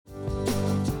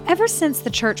Ever since the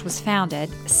church was founded,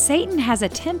 Satan has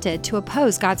attempted to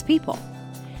oppose God's people.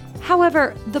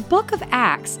 However, the book of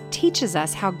Acts teaches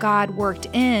us how God worked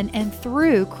in and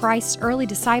through Christ's early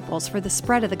disciples for the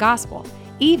spread of the gospel,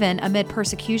 even amid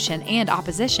persecution and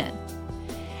opposition.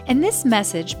 In this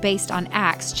message, based on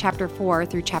Acts chapter 4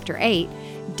 through chapter 8,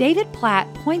 David Platt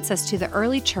points us to the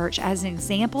early church as an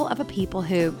example of a people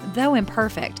who, though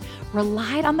imperfect,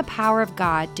 relied on the power of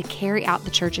God to carry out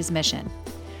the church's mission.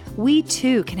 We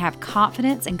too can have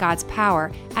confidence in God's power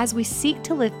as we seek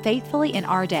to live faithfully in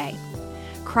our day.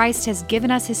 Christ has given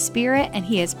us His Spirit and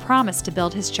He has promised to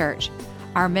build His church.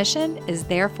 Our mission is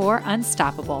therefore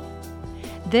unstoppable.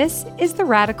 This is the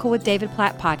Radical with David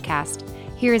Platt podcast.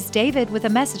 Here is David with a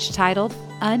message titled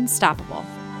Unstoppable.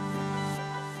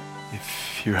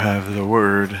 If you have the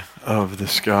word of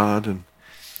this God, and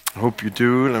I hope you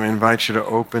do, let me invite you to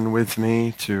open with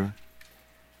me to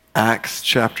Acts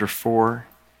chapter 4.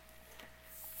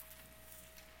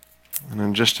 And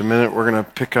in just a minute, we're going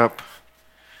to pick up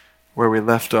where we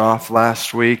left off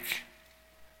last week,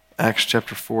 Acts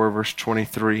chapter 4, verse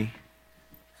 23.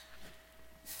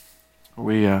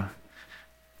 We've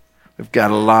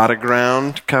got a lot of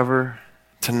ground to cover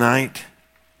tonight.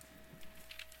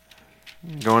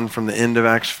 Going from the end of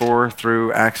Acts 4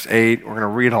 through Acts 8, we're going to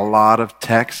read a lot of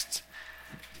texts.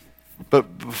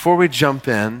 But before we jump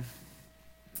in,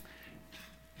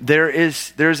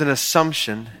 there's an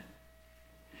assumption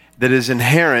that is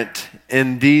inherent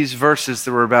in these verses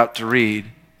that we're about to read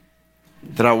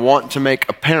that I want to make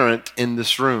apparent in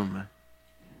this room.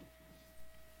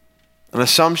 An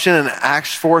assumption in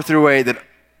Acts 4 through 8 that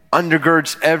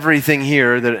undergirds everything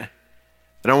here that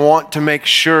I want to make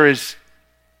sure is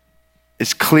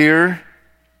clear,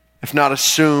 if not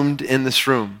assumed, in this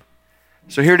room.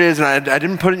 So here it is, and I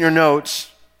didn't put it in your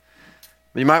notes,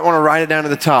 but you might want to write it down at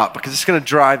the top because it's going to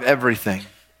drive everything.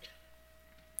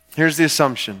 Here's the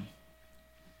assumption.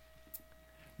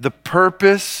 The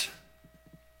purpose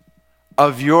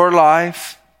of your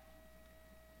life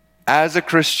as a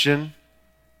Christian,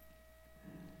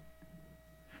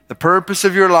 the purpose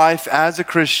of your life as a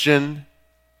Christian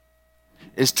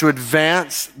is to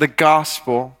advance the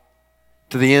gospel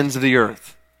to the ends of the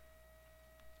earth.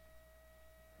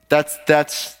 That's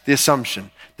the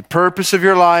assumption. The purpose of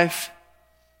your life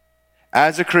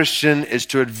as a Christian is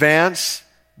to advance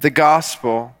the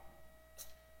gospel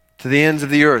to the ends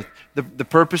of the earth. The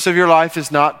purpose of your life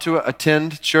is not to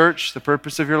attend church. The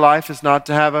purpose of your life is not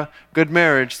to have a good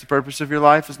marriage. The purpose of your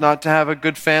life is not to have a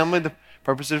good family. The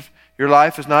purpose of your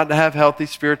life is not to have healthy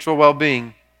spiritual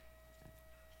well-being.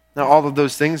 Now, all of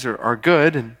those things are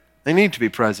good, and they need to be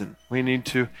present. We need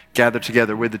to gather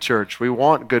together with the church. We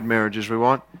want good marriages. We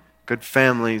want good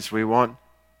families. We want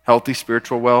healthy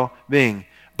spiritual well-being.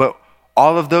 But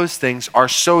all of those things are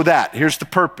so that, here's the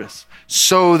purpose,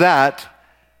 so that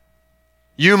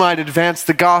you might advance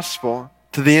the gospel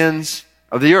to the ends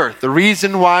of the earth. The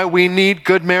reason why we need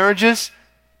good marriages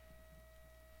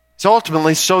is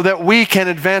ultimately so that we can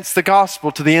advance the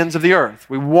gospel to the ends of the earth.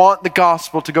 We want the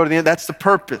gospel to go to the end. That's the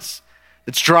purpose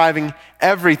that's driving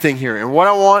everything here. And what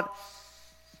I want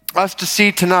us to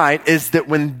see tonight is that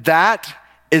when that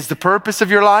is the purpose of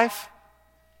your life,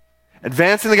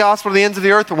 advancing the gospel to the ends of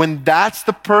the earth, when that's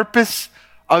the purpose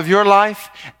of your life,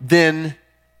 then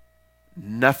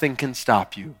nothing can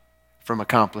stop you from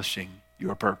accomplishing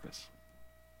your purpose.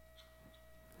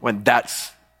 When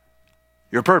that's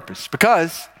your purpose.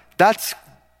 Because that's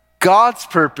God's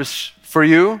purpose for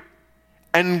you,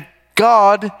 and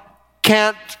God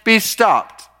can't be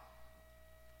stopped.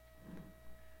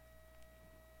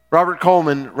 Robert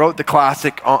Coleman wrote the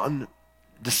classic on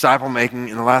disciple making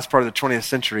in the last part of the 20th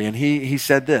century, and he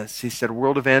said this. He said,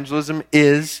 world evangelism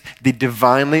is the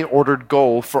divinely ordered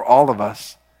goal for all of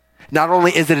us. Not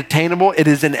only is it attainable, it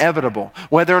is inevitable.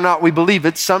 Whether or not we believe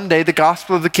it, someday the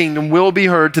gospel of the kingdom will be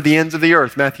heard to the ends of the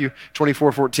earth. Matthew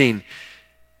 24:14.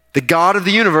 The God of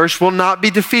the universe will not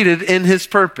be defeated in His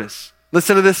purpose.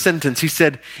 Listen to this sentence. He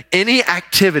said, any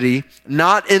activity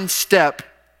not in step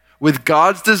with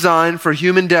God's design for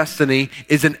human destiny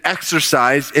is an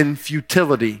exercise in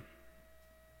futility.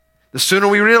 The sooner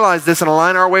we realize this and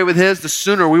align our way with His, the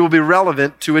sooner we will be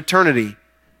relevant to eternity.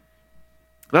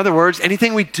 In other words,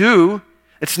 anything we do,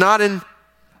 it's not in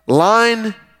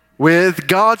line with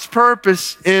God's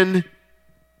purpose in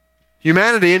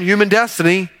humanity and human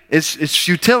destiny, it's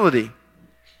futility.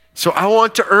 So I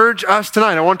want to urge us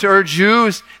tonight, I want to urge you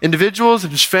as individuals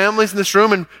and as families in this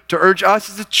room, and to urge us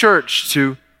as a church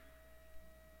to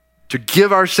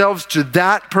give ourselves to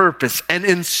that purpose, and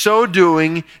in so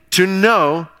doing, to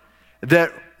know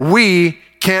that we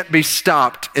can't be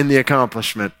stopped in the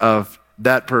accomplishment of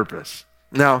that purpose.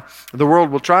 Now, the world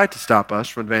will try to stop us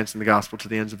from advancing the gospel to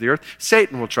the ends of the earth.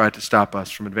 Satan will try to stop us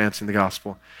from advancing the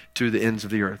gospel to the ends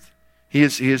of the earth. He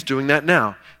is doing that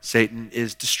now. Satan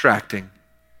is distracting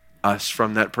us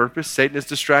from that purpose. Satan is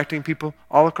distracting people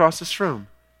all across this room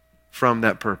from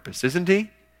that purpose, isn't he?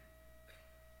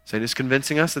 Satan is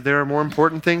convincing us that there are more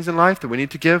important things in life that we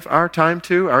need to give our time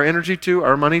to, our energy to,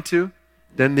 our money to,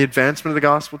 than the advancement of the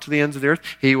gospel to the ends of the earth.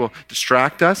 He will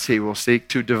distract us. He will seek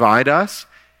to divide us.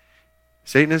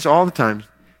 Satan is all the time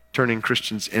turning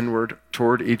Christians inward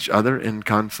toward each other in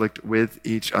conflict with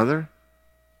each other.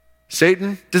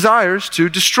 Satan desires to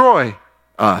destroy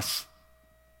us,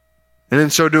 and in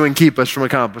so doing, keep us from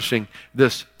accomplishing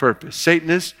this purpose. Satan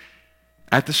is,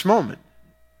 at this moment,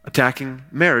 attacking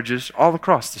marriages all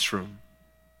across this room.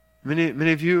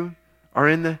 Many of you are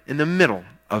in the middle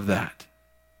of that.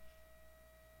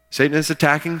 Satan is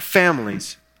attacking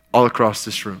families all across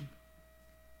this room.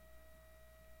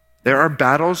 There are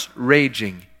battles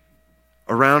raging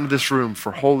around this room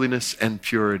for holiness and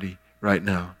purity right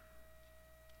now.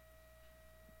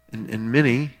 And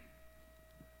many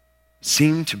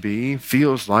seem to be,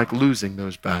 feels like losing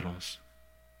those battles.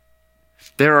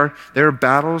 There are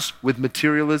battles with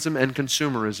materialism and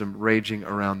consumerism raging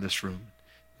around this room.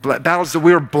 Battles that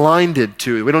we are blinded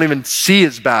to. We don't even see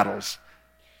as battles.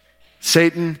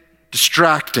 Satan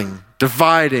distracting,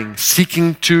 dividing,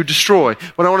 seeking to destroy.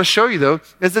 What I want to show you, though,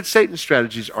 is that Satan's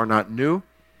strategies are not new.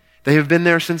 They have been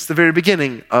there since the very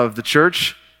beginning of the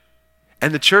church.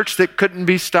 And the church that couldn't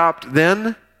be stopped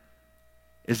then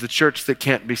is the church that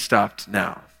can't be stopped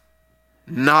now.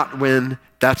 Not when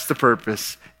that's the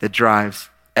purpose that drives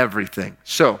everything.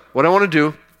 So, what I want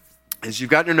to do is, you've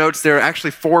got your notes there,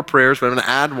 actually 4 prayers, but I'm going to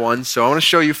add one. So I want to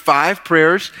show you 5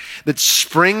 prayers that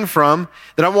spring from,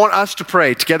 that I want us to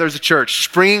pray together as a church,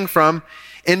 springing from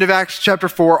end of Acts chapter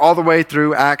 4 all the way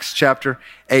through Acts chapter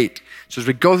 8. So as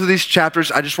we go through these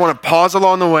chapters, I just want to pause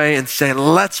along the way and say,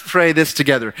 let's pray this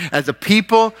together. As a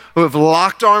people who have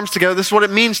locked arms together, this is what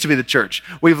it means to be the church.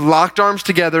 We've locked arms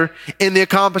together in the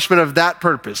accomplishment of that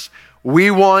purpose. We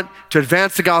want to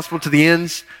advance the gospel to the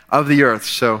ends of the earth.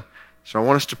 So I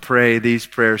want us to pray these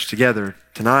prayers together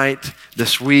tonight,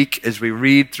 this week, as we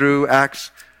read through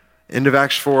Acts, end of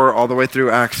Acts 4, all the way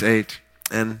through Acts 8,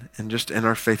 and just in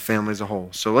our faith family as a whole.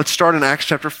 So let's start in Acts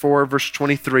chapter 4, verse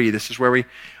 23. This is where we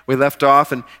left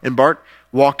off, and Bart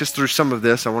walked us through some of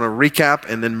this. I want to recap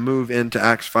and then move into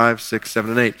Acts 5, 6,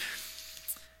 7, and 8.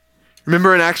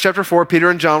 Remember in Acts chapter 4, Peter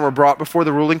and John were brought before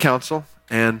the ruling council,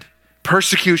 and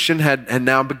persecution had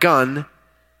now begun.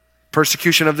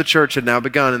 Persecution of the church had now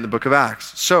begun in the book of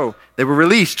Acts. So they were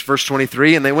released, verse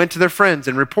 23, and they went to their friends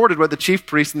and reported what the chief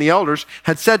priests and the elders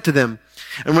had said to them.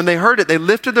 And when they heard it, they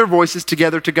lifted their voices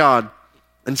together to God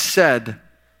and said,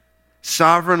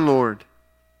 Sovereign Lord,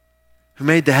 who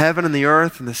made the heaven and the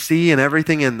earth and the sea and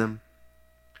everything in them,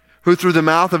 who through the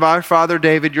mouth of our father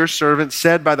David, your servant,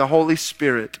 said by the Holy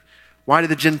Spirit, why do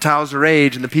the Gentiles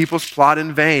rage and the peoples plot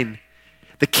in vain?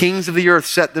 The kings of the earth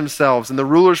set themselves, and the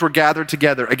rulers were gathered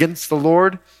together against the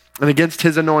Lord and against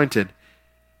his anointed.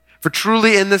 For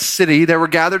truly in this city there were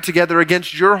gathered together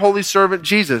against your holy servant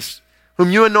Jesus, whom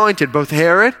you anointed, both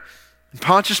Herod and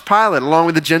Pontius Pilate, along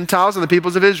with the Gentiles and the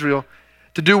peoples of Israel,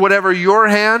 to do whatever your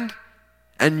hand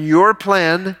and your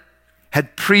plan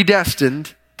had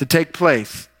predestined to take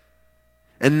place.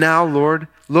 And now, Lord,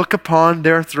 look upon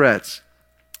their threats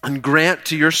and grant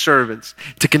to your servants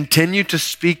to continue to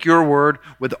speak your word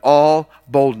with all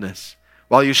boldness,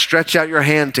 while you stretch out your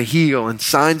hand to heal, and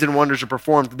signs and wonders are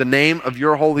performed through the name of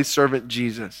your holy servant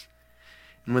Jesus.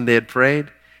 And when they had prayed,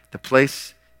 the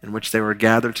place in which they were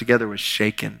gathered together was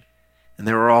shaken, and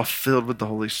they were all filled with the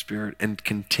Holy Spirit and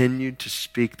continued to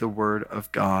speak the word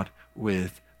of God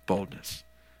with boldness.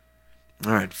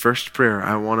 All right, first prayer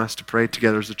I want us to pray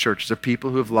together as a church, as a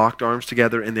people who have locked arms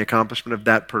together in the accomplishment of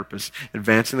that purpose,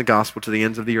 advancing the gospel to the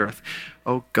ends of the earth.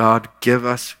 Oh God, give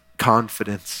us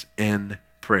confidence in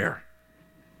prayer.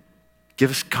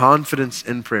 Give us confidence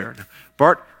in prayer. Now,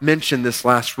 Bart mentioned this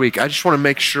last week. I just want to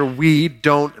make sure we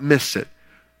don't miss it.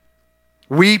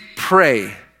 We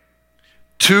pray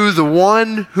to the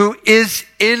one who is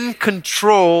in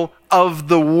control of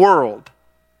the world.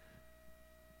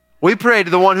 We pray to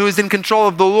the one who is in control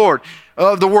of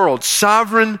the world,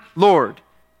 sovereign Lord.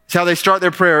 That's how they start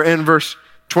their prayer in verse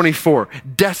 24.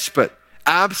 Despot,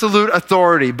 absolute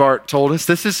authority, Bart told us.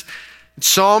 This is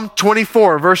Psalm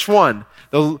 24, verse 1.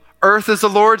 The earth is the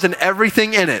Lord's and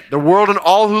everything in it. The world and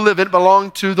all who live in it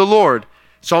belong to the Lord.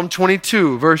 Psalm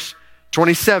 22, verse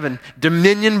 27.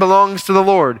 Dominion belongs to the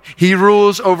Lord. He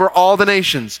rules over all the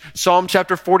nations. Psalm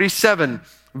chapter 47,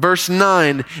 Verse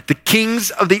 9, the kings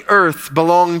of the earth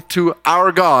belong to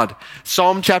our God.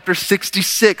 Psalm chapter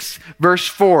 66, verse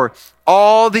 4,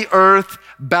 all the earth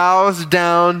bows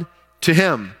down to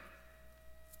him.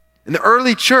 And the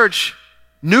early church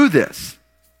knew this.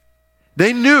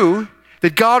 They knew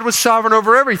that God was sovereign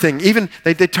over everything. Even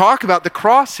they talk about the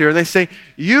cross here, and they say,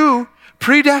 you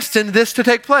predestined this to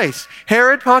take place.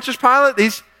 Herod, Pontius Pilate,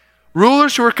 these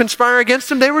rulers who were conspiring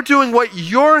against him, they were doing what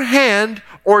your hand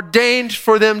ordained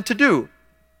for them to do.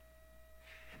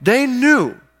 They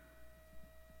knew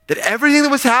that everything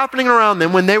that was happening around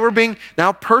them, when they were being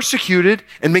now persecuted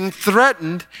and being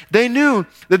threatened, they knew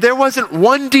that there wasn't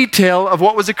one detail of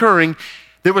what was occurring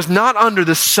that was not under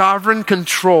the sovereign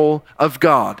control of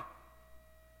God.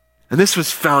 And this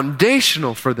was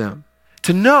foundational for them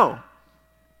to know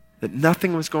that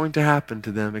nothing was going to happen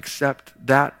to them except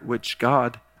that which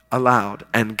God allowed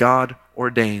and God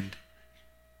ordained.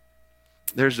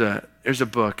 There's a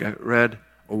book I read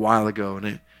a while ago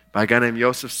by a guy named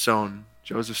Joseph Sohn,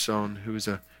 who was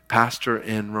a pastor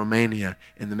in Romania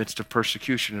in the midst of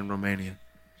persecution in Romania.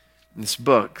 And this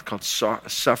book called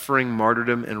Suffering,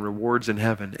 Martyrdom, and Rewards in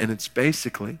Heaven. And it's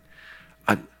basically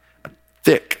a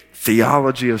thick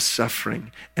theology of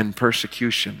suffering and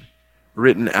persecution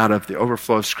written out of the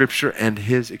overflow of Scripture and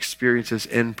his experiences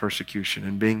in persecution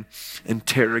and being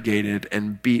interrogated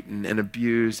and beaten and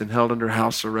abused and held under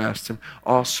house arrest and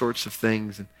all sorts of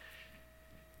things. And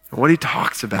what he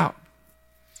talks about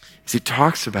is he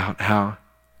talks about how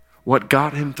what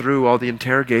got him through all the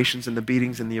interrogations and the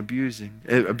beatings and the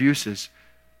abuses,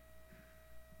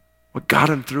 what got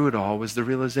him through it all was the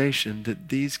realization that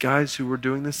these guys who were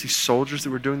doing this, these soldiers that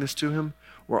were doing this to him,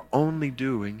 were only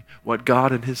doing what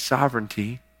God in his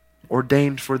sovereignty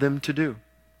ordained for them to do.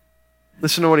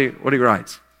 Listen to what he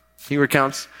writes. He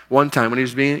recounts one time when he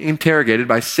was being interrogated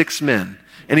by 6 men,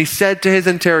 and he said to his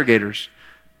interrogators,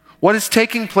 "What is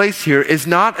taking place here is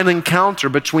not an encounter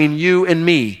between you and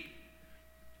me.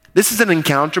 This is an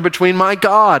encounter between my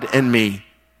God and me."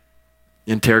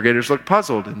 The interrogators looked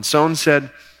puzzled, and Sohn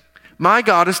said, "My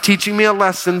God is teaching me a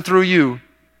lesson through you.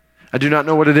 I do not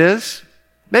know what it is.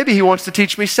 Maybe he wants to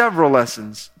teach me several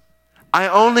lessons. I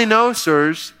only know,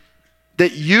 sirs,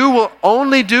 that you will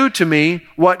only do to me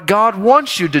what God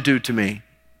wants you to do to me,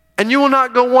 and you will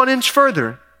not go 1 inch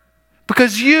further,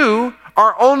 because you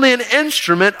are only an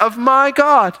instrument of my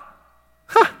God."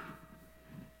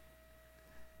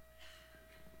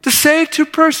 To say to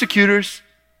persecutors,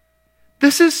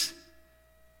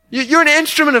 you're an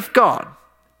instrument of God.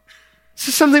 This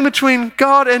is something between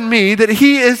God and me that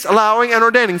he is allowing and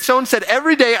ordaining. Sohn said,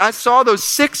 every day I saw those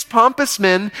 6 pompous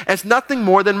men as nothing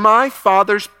more than my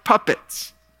Father's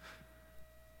puppets.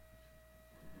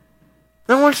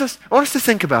 I want us to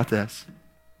think about this.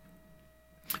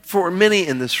 For many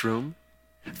in this room,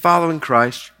 following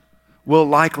Christ will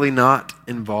likely not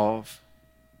involve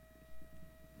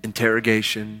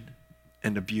interrogation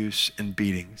and abuse and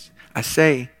beatings. I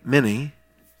say many,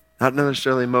 not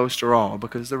necessarily most or all,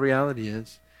 because the reality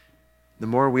is the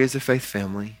more we as a faith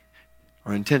family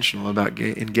are intentional about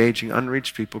engaging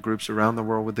unreached people groups around the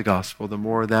world with the gospel, the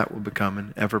more that will become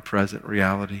an ever-present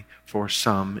reality for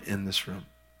some in this room.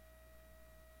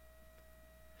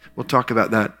 We'll talk about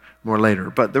that more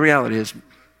later, but the reality is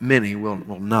many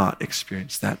will not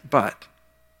experience that. But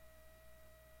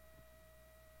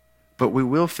we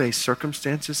will face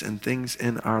circumstances and things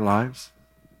in our lives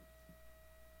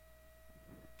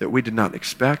that we did not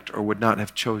expect or would not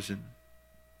have chosen.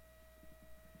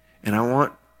 And I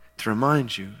want to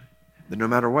remind you that no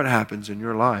matter what happens in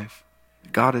your life,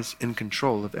 God is in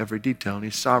control of every detail and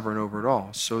he's sovereign over it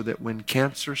all, so that when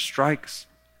cancer strikes,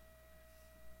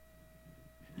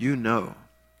 you know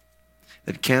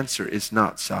that cancer is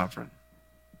not sovereign,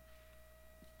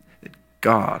 that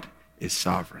God is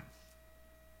sovereign.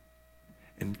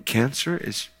 And cancer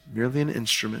is merely an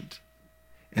instrument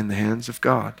in the hands of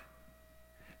God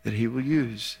that he will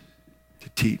use to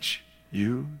teach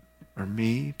you or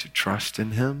me to trust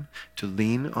in him, to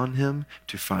lean on him,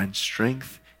 to find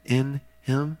strength in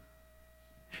him,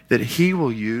 that he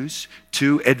will use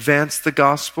to advance the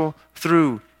gospel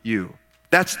through you.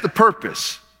 That's the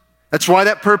purpose. That's why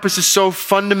that purpose is so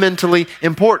fundamentally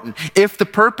important. If the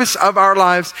purpose of our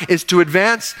lives is to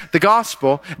advance the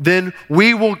gospel, then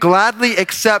we will gladly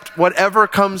accept whatever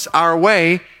comes our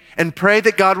way and pray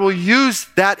that God will use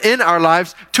that in our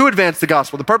lives to advance the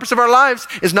gospel. The purpose of our lives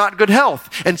is not good health.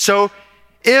 And so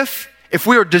if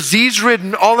we are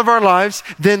disease-ridden all of our lives,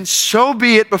 then so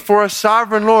be it before a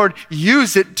sovereign Lord.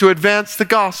 Use it to advance the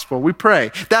gospel. We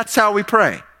pray. That's how we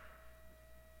pray.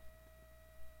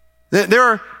 There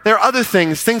are other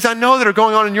things I know that are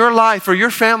going on in your life or your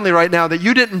family right now that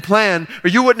you didn't plan or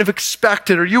you wouldn't have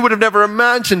expected or you would have never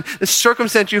imagined the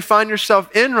circumstance you find yourself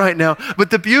in right now. But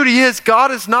the beauty is God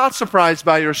is not surprised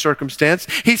by your circumstance.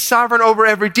 He's sovereign over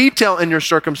every detail in your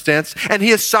circumstance, and he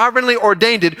has sovereignly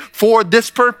ordained it for this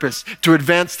purpose, to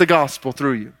advance the gospel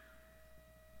through you.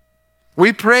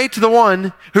 We pray to the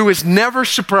one who is never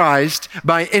surprised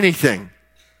by anything.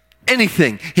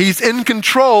 Anything. He's in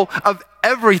control of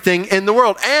everything in the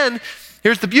world. And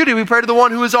here's the beauty. We pray to the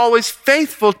one who is always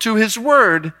faithful to his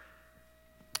word,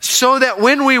 so that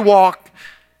when we walk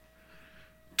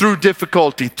through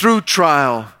difficulty, through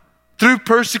trial, through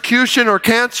persecution or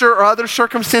cancer or other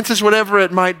circumstances, whatever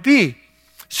it might be.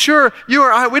 Sure, you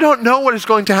or I, we don't know what is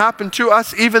going to happen to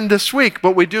us even this week,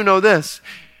 but we do know this.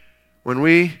 When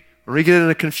we get in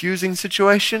a confusing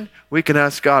situation, we can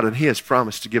ask God, and he has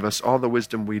promised to give us all the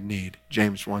wisdom we need.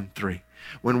 James 1:3.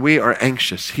 When we are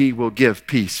anxious, he will give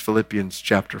peace. Philippians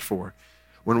chapter 4.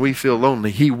 When we feel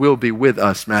lonely, he will be with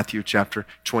us. Matthew chapter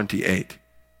 28.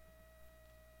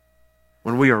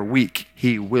 When we are weak,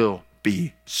 he will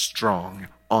be strong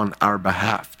on our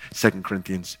behalf. 2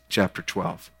 Corinthians chapter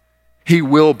 12. He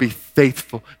will be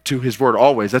faithful to his word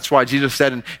always. That's why Jesus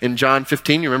said in John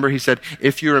 15, you remember, he said,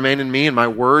 if you remain in me and my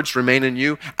words remain in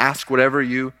you, ask whatever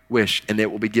you wish and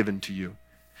it will be given to you.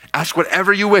 Ask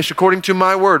whatever you wish according to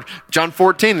my word. John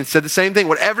 14, it said the same thing.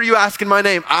 Whatever you ask in my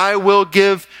name, I will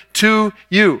give to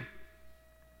you.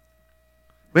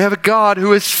 We have a God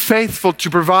who is faithful to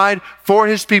provide for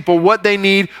his people what they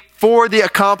need for the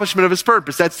accomplishment of his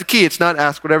purpose. That's the key. It's not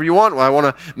ask whatever you want. Well, I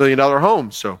want $1 million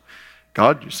home. So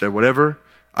God, you said, whatever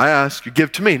I ask, you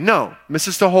give to me. No, this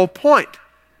is the whole point.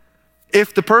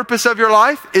 If the purpose of your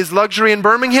life is luxury in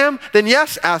Birmingham, then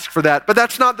yes, ask for that. But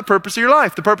that's not the purpose of your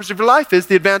life. The purpose of your life is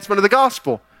the advancement of the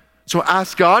gospel. So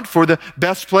ask God for the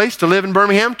best place to live in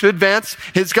Birmingham to advance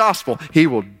his gospel. He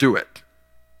will do it.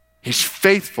 He's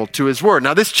faithful to his word.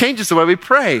 Now this changes the way we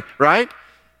pray, right?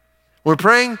 We're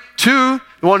praying to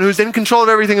the one who's in control of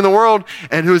everything in the world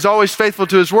and who is always faithful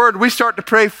to his word. We start to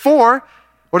pray for,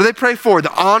 what do they pray for?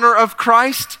 The honor of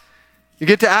Christ. You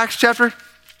get to Acts chapter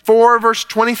 4, verse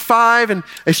 25, and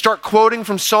they start quoting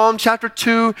from Psalm chapter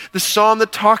 2, the psalm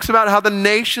that talks about how the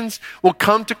nations will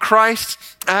come to Christ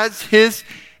as his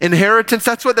inheritance.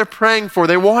 That's what they're praying for.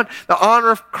 They want the honor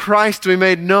of Christ to be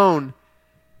made known.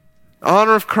 The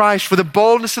honor of Christ for the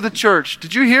boldness of the church.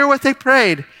 Did you hear what they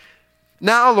prayed?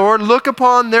 Now, Lord, look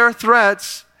upon their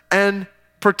threats and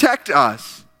protect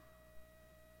us.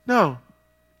 No,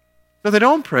 they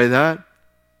don't pray that.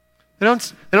 They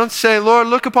don't say, Lord,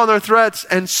 look upon their threats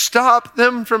and stop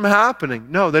them from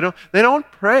happening. No, they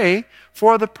don't pray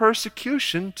for the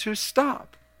persecution to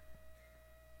stop.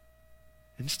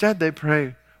 Instead, they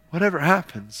pray, whatever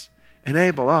happens,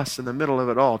 enable us in the middle of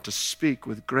it all to speak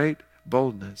with great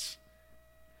boldness.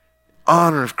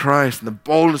 Honor of Christ and the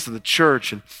boldness of the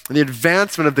church and the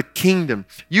advancement of the kingdom.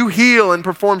 You heal and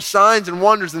perform signs and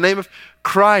wonders in the name of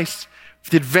Christ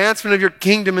for the advancement of your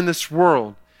kingdom in this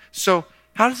world. So,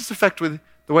 how does this affect with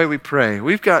the way we pray?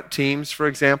 We've got teams, for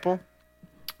example,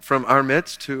 from our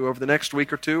midst who over the next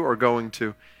week or two are going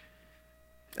to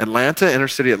Atlanta, inner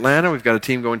city Atlanta. We've got a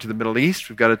team going to the Middle East.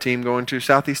 We've got a team going to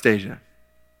Southeast Asia.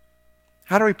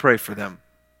 How do we pray for them?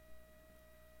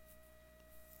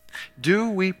 Do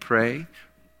we pray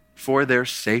for their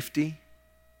safety?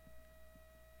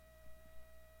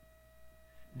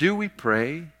 Do we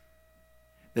pray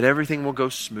that everything will go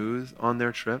smooth on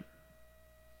their trip?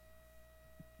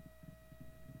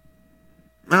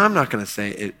 Now, I'm not going to say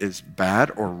it is bad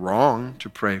or wrong to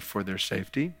pray for their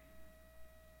safety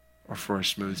or for a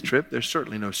smooth trip. There's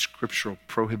certainly no scriptural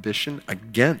prohibition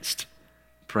against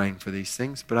praying for these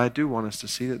things, but I do want us to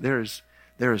see that there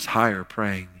is higher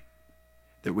praying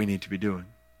that we need to be doing.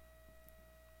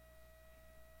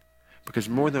 Because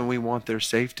more than we want their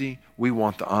safety, we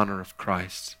want the honor of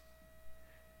Christ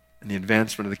and the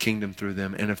advancement of the kingdom through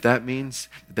them. And if that means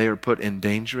that they are put in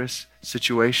dangerous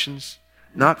situations,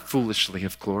 not foolishly,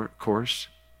 of course,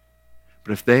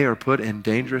 but if they are put in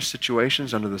dangerous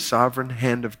situations under the sovereign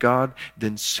hand of God,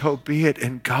 then so be it,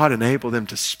 and God enable them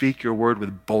to speak your word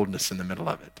with boldness in the middle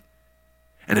of it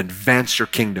and advance your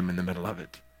kingdom in the middle of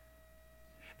it.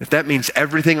 If that means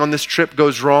everything on this trip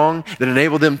goes wrong, then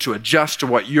enable them to adjust to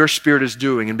what your Spirit is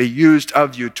doing and be used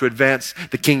of you to advance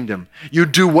the kingdom. You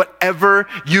do whatever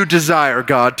you desire,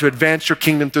 God, to advance your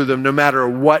kingdom through them, no matter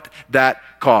what that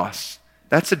costs.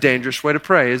 That's a dangerous way to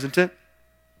pray, isn't it?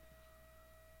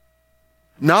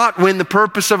 Not when the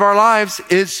purpose of our lives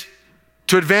is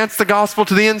to advance the gospel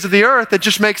to the ends of the earth. That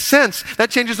just makes sense. That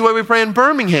changes the way we pray in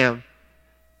Birmingham.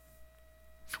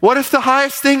 What if the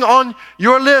highest thing on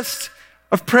your list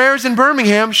of prayers in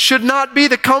Birmingham should not be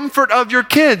the comfort of your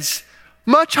kids?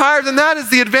 Much higher than that is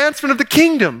the advancement of the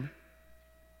kingdom.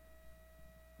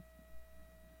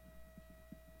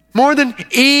 More than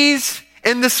ease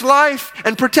in this life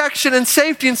and protection and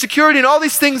safety and security and all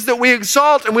these things that we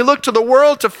exalt and we look to the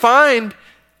world to find,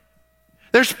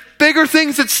 there's bigger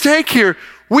things at stake here.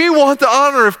 We want the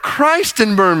honor of Christ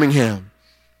in Birmingham.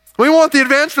 We want the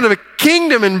advancement of a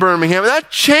kingdom in Birmingham. And that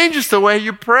changes the way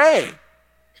you pray.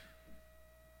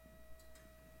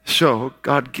 So,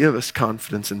 God, give us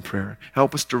confidence in prayer.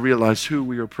 Help us to realize who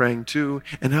we are praying to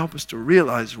and help us to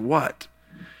realize what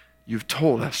you've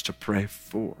told us to pray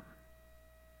for.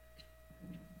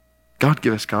 God,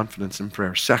 give us confidence in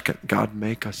prayer. Second, God,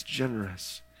 make us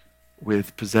generous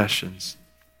with possessions.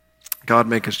 God,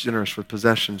 make us generous with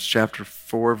possessions. Chapter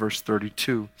 4, verse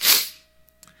 32.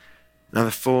 Now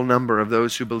the full number of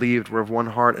those who believed were of one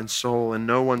heart and soul, and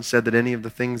no one said that any of the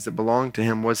things that belonged to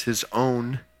him was his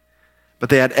own, but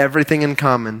they had everything in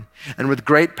common. And with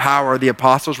great power, the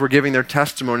apostles were giving their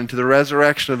testimony to the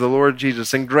resurrection of the Lord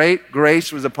Jesus, and great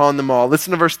grace was upon them all.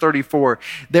 Listen to verse 34.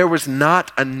 There was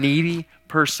not a needy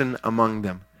person among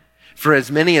them. For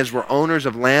as many as were owners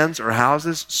of lands or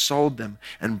houses sold them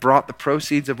and brought the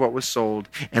proceeds of what was sold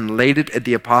and laid it at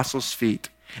the apostles' feet.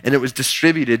 And it was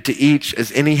distributed to each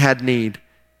as any had need.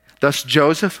 Thus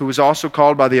Joseph, who was also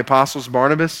called by the apostles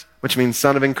Barnabas, which means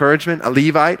son of encouragement, a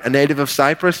Levite, a native of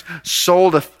Cyprus,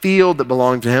 sold a field that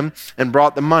belonged to him and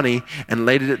brought the money and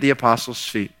laid it at the apostles'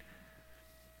 feet.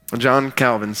 John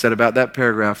Calvin said about that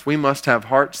paragraph, we must have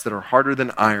hearts that are harder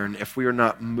than iron if we are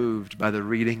not moved by the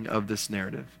reading of this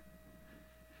narrative.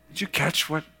 Did you catch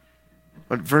what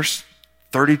verse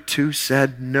 32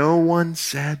 said? No one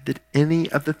said that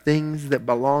any of the things that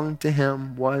belonged to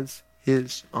him was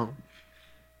his own.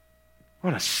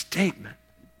 What a statement.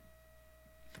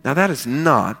 Now that is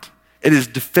not, it is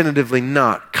definitively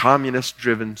not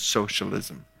communist-driven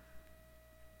socialism.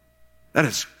 That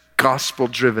is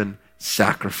gospel-driven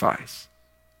sacrifice.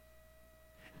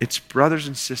 It's brothers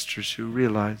and sisters who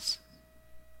realize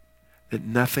that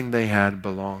nothing they had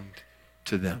belonged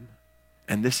to them.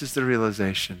 And this is the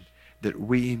realization that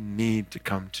we need to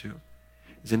come to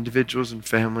as individuals and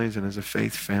families and as a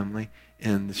faith family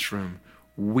in this room.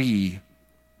 We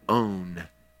own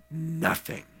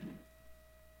nothing.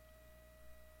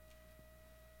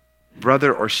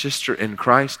 Brother or sister in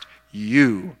Christ,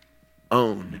 you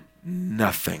own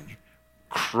nothing.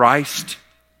 Christ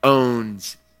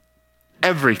owns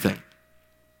everything.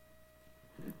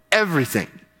 Everything.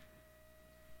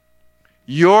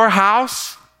 Your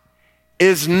house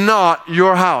is not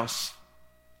your house.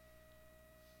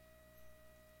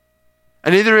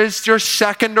 And neither is your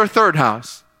second or third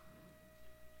house.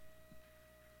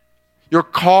 Your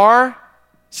car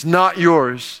is not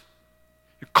yours.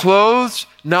 Your clothes,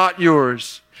 not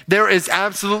yours. There is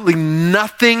absolutely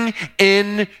nothing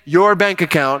in your bank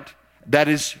account that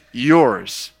is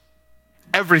yours.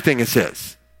 Everything is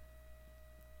his.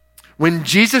 When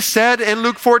Jesus said in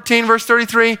Luke 14, verse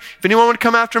 33, if anyone would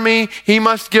come after me, he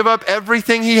must give up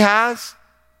everything he has.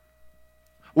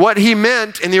 What he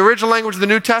meant in the original language of the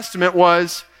New Testament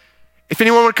was, if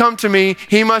anyone would come to me,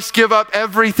 he must give up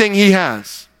everything he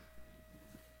has.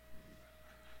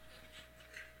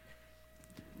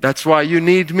 That's why you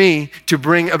need me to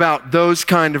bring about those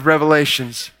kind of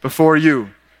revelations before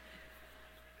you.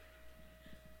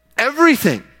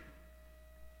 Everything.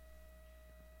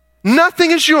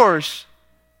 Nothing is yours.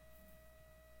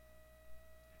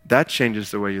 That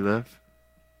changes the way you live.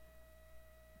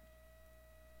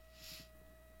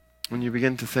 When you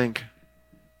begin to think,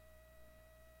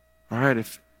 all right,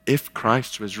 if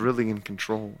Christ was really in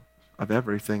control of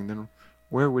everything, then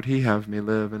where would he have me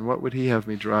live, and what would he have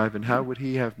me drive, and how would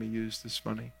he have me use this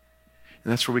money?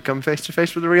 And that's where we come face to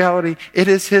face with the reality. It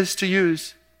is his to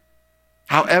use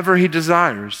however he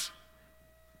desires.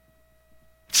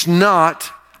 It's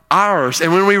not ours.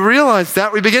 And when we realize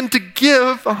that, we begin to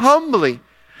give humbly.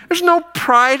 There's no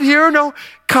pride here, no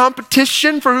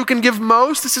competition for who can give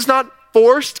most. This is not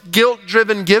forced,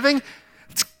 guilt-driven giving.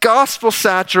 It's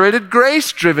gospel-saturated,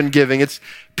 grace-driven giving. It's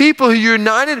people who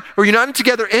are united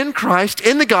together in Christ,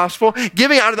 in the gospel,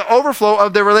 giving out of the overflow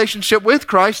of their relationship with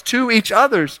Christ to each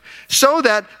others. So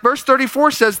that, verse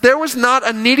 34 says, there was not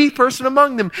a needy person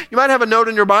among them. You might have a note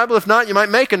in your Bible. If not, you might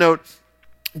make a note.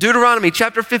 Deuteronomy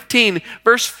chapter 15,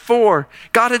 verse 4.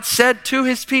 God had said to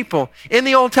his people in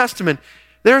the Old Testament,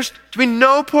 there's to be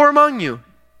no poor among you.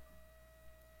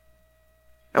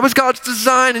 That was God's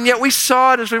design, and yet we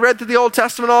saw it as we read through the Old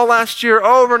Testament all last year,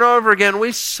 over and over again.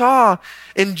 We saw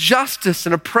injustice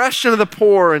and oppression of the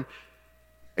poor and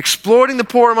exploiting the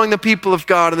poor among the people of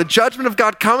God, and the judgment of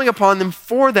God coming upon them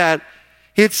for that.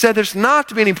 He had said, there's not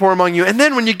to be any poor among you. And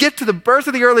then when you get to the birth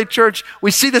of the early church,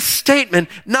 we see the statement,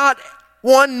 not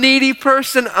one needy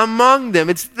person among them.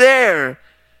 It's there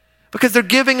because they're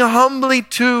giving humbly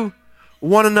to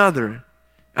one another.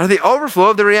 Out of the overflow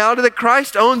of the reality that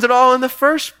Christ owns it all in the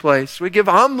first place. We give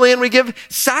humbly and we give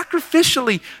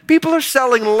sacrificially. People are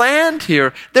selling land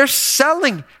here. They're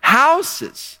selling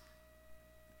houses.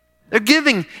 They're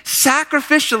giving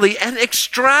sacrificially and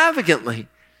extravagantly.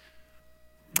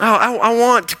 Oh, I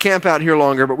want to camp out here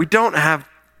longer, but we don't have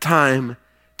time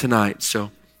tonight.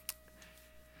 So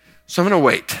I'm going to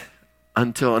wait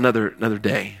until another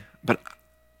day. But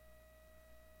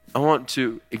I want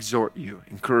to exhort you,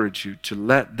 encourage you to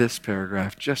let this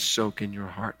paragraph just soak in your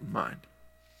heart and mind.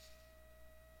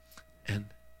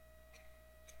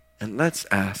 And let's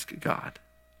ask God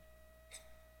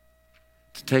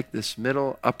to take this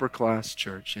middle, upper class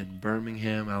church in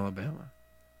Birmingham, Alabama,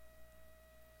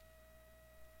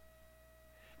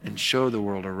 and show the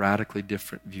world a radically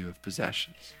different view of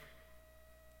possessions.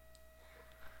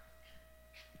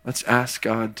 Let's ask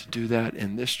God to do that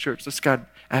in this church. Let's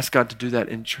ask God to do that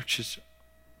in churches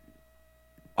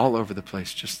all over the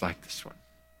place, just like this one.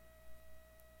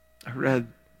 I read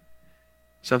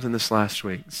something this last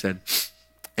week that said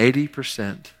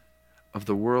 80% of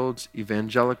the world's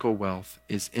evangelical wealth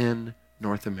is in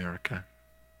North America.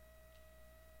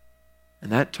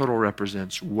 And that total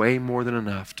represents way more than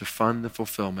enough to fund the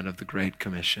fulfillment of the Great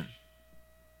Commission.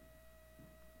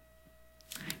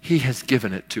 He has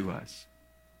given it to us.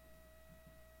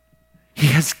 He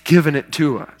has given it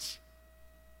to us.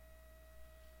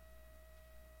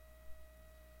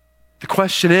 The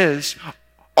question is,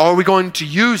 are we going to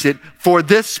use it for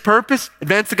this purpose,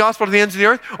 advance the gospel to the ends of the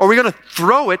earth, or are we going to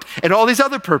throw it at all these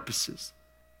other purposes?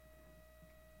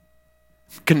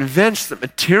 I'm convinced that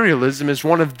materialism is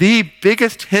one of the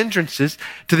biggest hindrances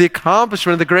to the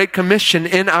accomplishment of the Great Commission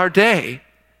in our day.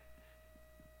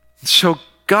 So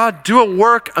God, do a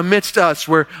work amidst us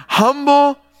where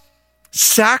humble,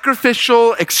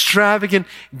 sacrificial, extravagant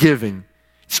giving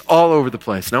is all over the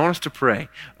place. And I want us to pray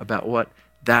about what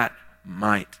that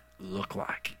might look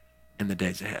like in the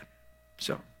days ahead.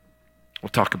 So we'll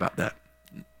talk about that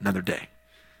another day.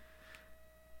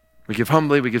 We give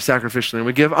humbly, we give sacrificially, and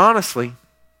we give honestly.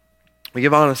 We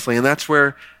give honestly, and that's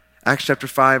where Acts chapter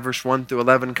 5, verse 1 through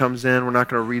 11 comes in. We're not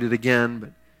going to read it again, but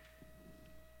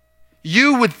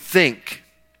you would think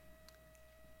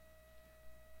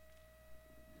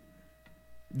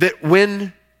that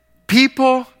when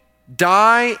people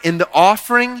die in the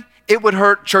offering, it would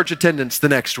hurt church attendance the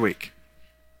next week.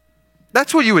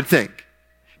 That's what you would think.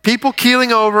 People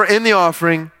keeling over in the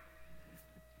offering,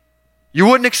 you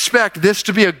wouldn't expect this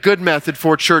to be a good method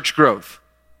for church growth.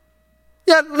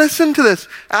 Yet, listen to this.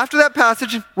 After that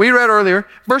passage we read earlier,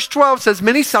 verse 12 says,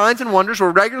 many signs and wonders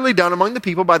were regularly done among the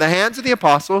people by the hands of the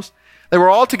apostles. They were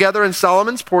all together in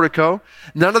Solomon's portico.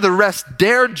 None of the rest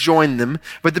dared join them,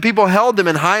 but the people held them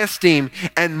in high esteem.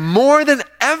 And more than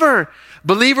ever,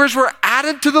 believers were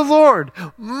added to the Lord,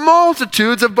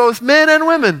 multitudes of both men and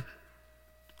women.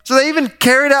 So they even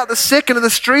carried out the sick into the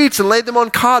streets and laid them on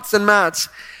cots and mats,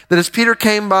 that as Peter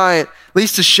came by, at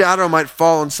least a shadow might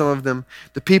fall on some of them.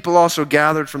 The people also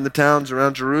gathered from the towns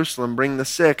around Jerusalem, bringing the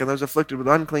sick and those afflicted with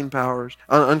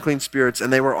unclean spirits,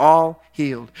 and they were all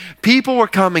healed. People were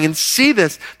coming, and see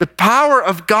this, the power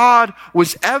of God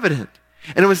was evident.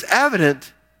 And it was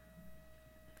evident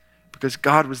because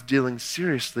God was dealing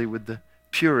seriously with the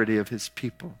purity of his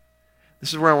people.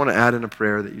 This is where I want to add in a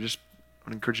prayer that I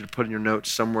would encourage you to put in your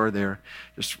notes somewhere there.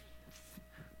 Just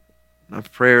a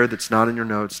prayer that's not in your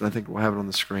notes, and I think we'll have it on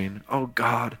the screen. Oh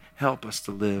God, help us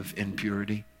to live in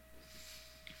purity.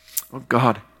 Oh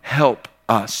God, help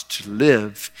us to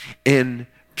live in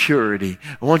purity.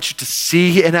 I want you to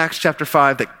see in Acts chapter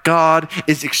 5 that God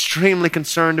is extremely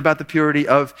concerned about the purity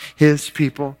of his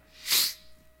people.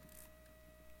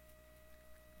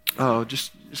 Oh,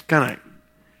 just kind of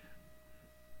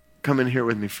come in here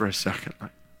with me for a second.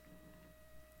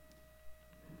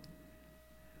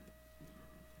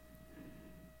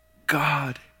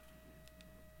 God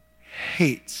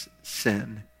hates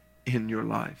sin in your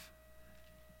life.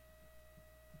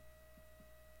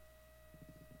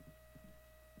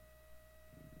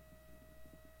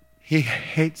 He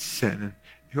hates sin in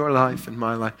your life and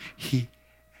my life. He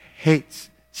hates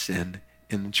sin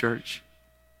in the church.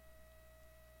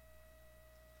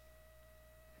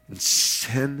 And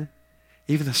sin,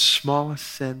 even the smallest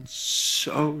sin,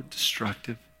 so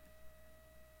destructive.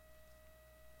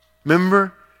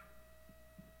 Remember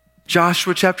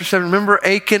Joshua chapter 7, remember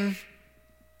Achan?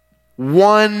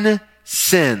 One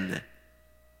sin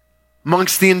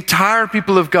amongst the entire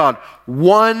people of God.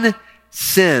 One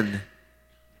sin,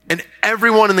 and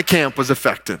everyone in the camp was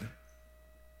affected.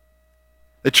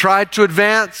 They tried to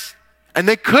advance, and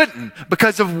they couldn't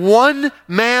because of one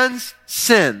man's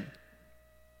sin.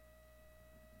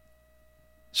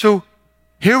 So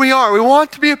here we are. We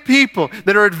want to be a people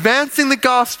that are advancing the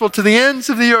gospel to the ends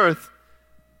of the earth.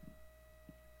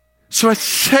 So I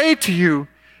say to you,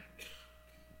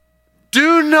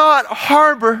 do not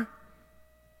harbor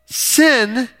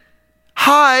sin,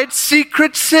 hide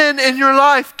secret sin in your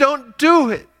life. Don't do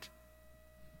it.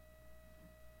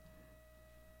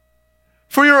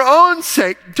 For your own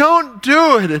sake, don't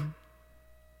do it.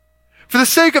 For the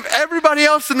sake of everybody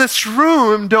else in this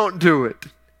room, don't do it.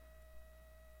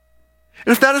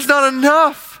 And if that is not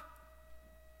enough,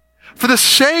 for the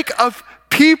sake of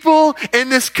people in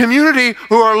this community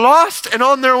who are lost and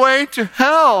on their way to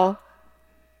hell,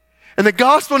 and the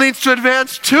gospel needs to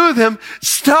advance to them,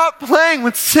 stop playing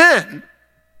with sin.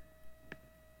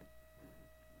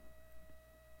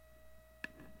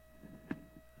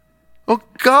 Oh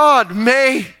God,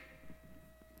 may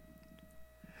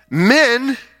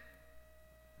men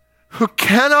who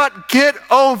cannot get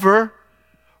over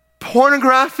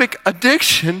pornographic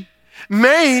addiction,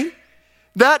 may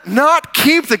that not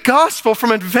keep the gospel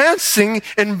from advancing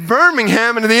in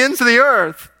Birmingham and to the ends of the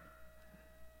earth.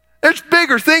 There's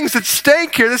bigger things at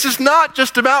stake here. This is not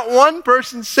just about one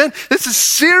person's sin. This is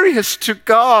serious to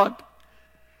God.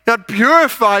 God,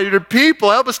 purify your people.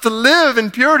 Help us to live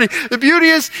in purity. The beauty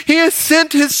is He has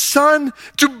sent His Son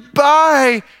to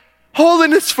buy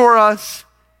holiness for us.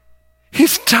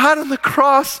 He's died on the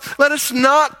cross. Let us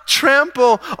not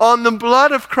trample on the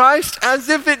blood of Christ as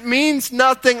if it means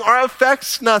nothing or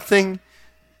affects nothing.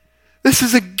 This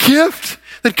is a gift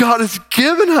that God has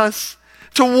given us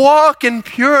to walk in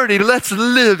purity. Let's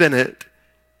live in it.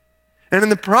 And in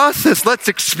the process, let's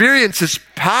experience His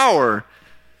power.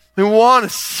 We want to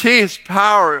see His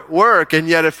power at work, and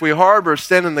yet if we harbor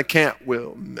sin in the camp,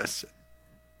 we'll miss it.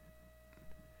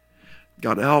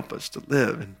 God, help us to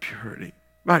live in purity.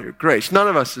 By your grace. None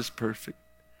of us is perfect.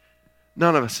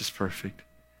 None of us is perfect.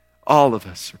 All of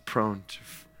us are prone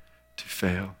to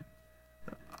fail.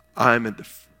 I'm at the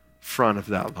front of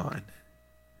that line.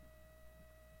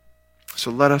 So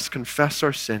let us confess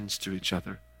our sins to each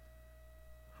other.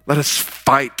 Let us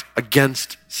fight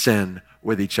against sin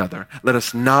with each other. Let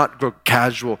us not grow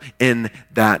casual in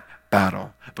that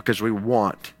battle, because we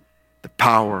want the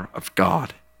power of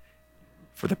God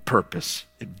for the purpose,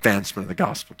 advancement of the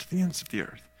gospel to the ends of the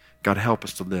earth. God, help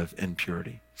us to live in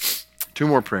purity. 2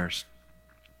 more prayers.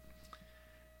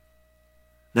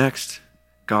 Next,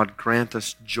 God, grant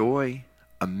us joy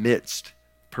amidst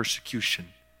persecution.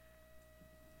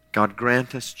 God,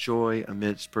 grant us joy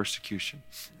amidst persecution.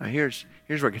 Now here's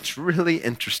where it gets really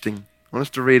interesting. I want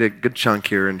us to read a good chunk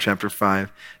here in chapter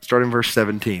 5, starting in verse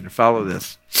 17. Follow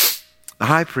this. The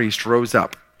high priest rose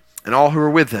up, and all who were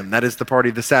with him, that is the party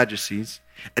of the Sadducees,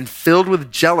 and filled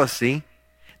with jealousy,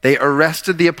 they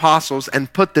arrested the apostles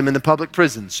and put them in the public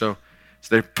prison. So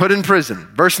they're put in prison.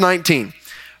 Verse 19.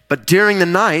 But during the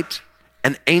night,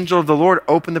 an angel of the Lord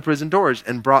opened the prison doors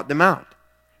and brought them out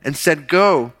and said,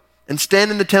 "Go and stand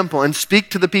in the temple and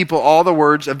speak to the people all the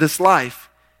words of this life."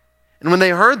 And when they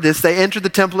heard this, they entered the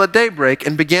temple at daybreak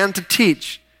and began to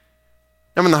teach.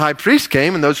 And when the high priest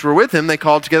came and those who were with him, they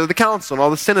called together the council and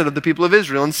all the senate of the people of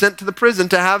Israel and sent to the prison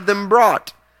to have them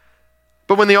brought.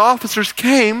 But when the officers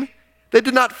came, they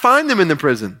did not find them in the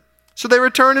prison. So they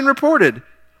returned and reported,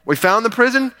 "We found the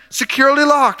prison securely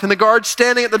locked and the guards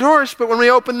standing at the doors, but when we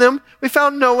opened them, we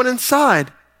found no one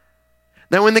inside."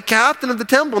 Now when the captain of the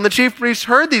temple and the chief priests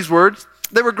heard these words,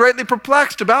 they were greatly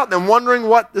perplexed about them, wondering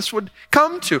what this would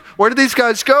come to. Where did these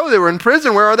guys go? They were in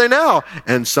prison. Where are they now?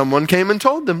 And someone came and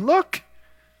told them, "Look,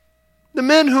 the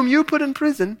men whom you put in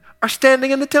prison are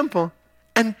standing in the temple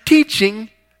and teaching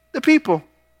the people."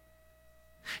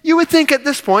 You would think at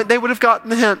this point they would have gotten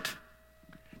the hint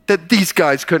that these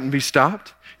guys couldn't be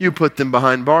stopped. You put them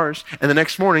behind bars, and the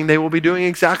next morning they will be doing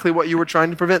exactly what you were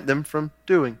trying to prevent them from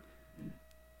doing.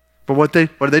 But what did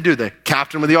they do? The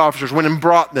captain with the officers went and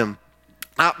brought them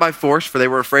out by force, for they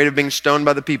were afraid of being stoned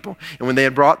by the people. And when they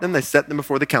had brought them, they set them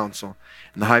before the council.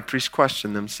 And the high priest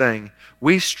questioned them, saying,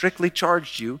 "We strictly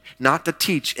charged you not to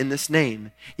teach in this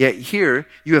name. Yet here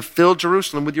you have filled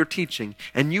Jerusalem with your teaching,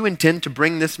 and you intend to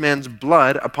bring this man's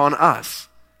blood upon us."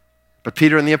 But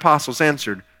Peter and the apostles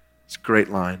answered, it's a great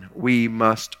line, "We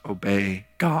must obey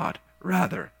God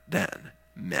rather than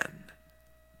men."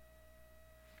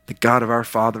 The God of our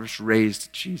fathers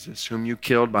raised Jesus, whom you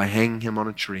killed by hanging him on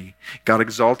a tree. God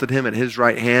exalted him at his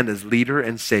right hand as leader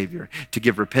and savior to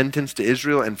give repentance to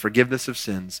Israel and forgiveness of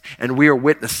sins. And we are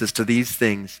witnesses to these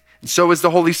things. And so is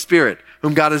the Holy Spirit,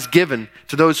 whom God has given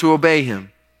to those who obey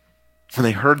him. When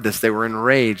they heard this, they were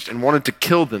enraged and wanted to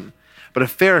kill them. But a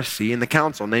Pharisee in the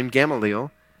council named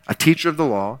Gamaliel, a teacher of the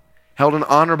law, held in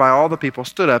honor by all the people,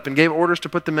 stood up and gave orders to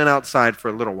put the men outside for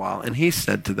a little while. And he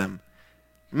said to them,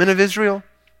 Men of Israel,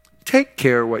 take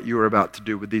care what you are about to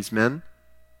do with these men.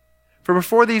 For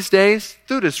before these days,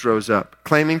 Theudas rose up,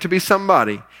 claiming to be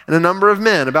somebody, and a number of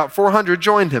men, about 400,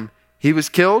 joined him. He was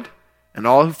killed, and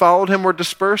all who followed him were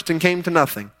dispersed and came to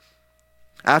nothing.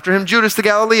 After him, Judas the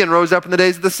Galilean rose up in the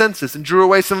days of the census and drew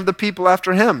away some of the people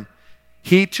after him.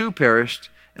 He too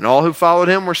perished, and all who followed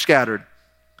him were scattered.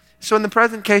 So in the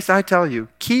present case, I tell you,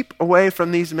 keep away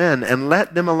from these men and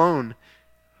let them alone.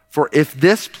 For if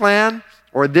this plan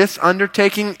or this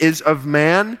undertaking is of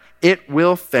man, it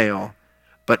will fail.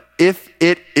 But if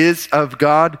it is of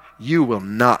God, you will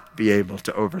not be able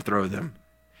to overthrow them.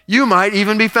 You might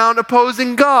even be found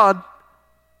opposing God.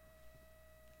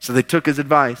 So they took his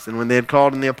advice, and when they had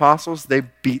called in the apostles, they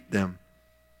beat them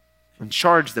and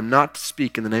charged them not to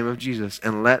speak in the name of Jesus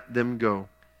and let them go.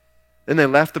 Then they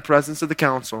left the presence of the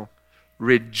council,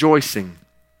 rejoicing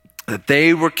that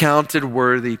they were counted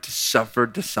worthy to suffer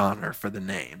dishonor for the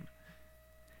name.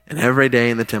 And every day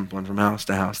in the temple and from house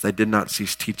to house, they did not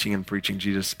cease teaching and preaching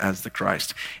Jesus as the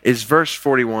Christ. Is verse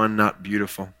 41 not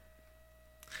beautiful?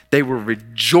 They were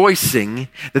rejoicing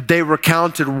that they were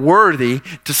counted worthy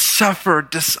to suffer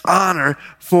dishonor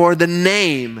for the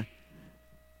name.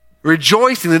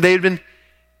 Rejoicing that they had been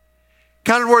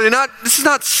counted worthy. This is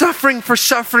not suffering for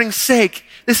suffering's sake.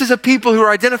 This is a people who are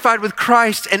identified with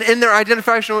Christ, and in their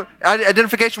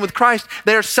identification with Christ,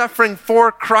 they are suffering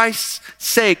for Christ's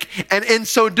sake. And in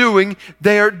so doing,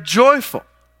 they are joyful.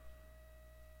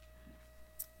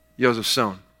 Joseph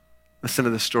Sohn, listen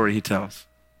to the story he tells.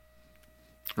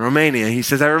 In Romania, he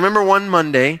says, I remember one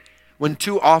Monday when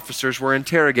 2 officers were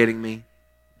interrogating me.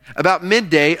 About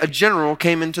midday, a general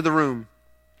came into the room.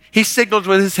 He signaled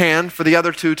with his hand for the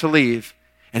other 2 to leave,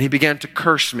 and he began to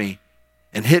curse me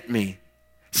and hit me,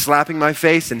 slapping my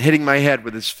face and hitting my head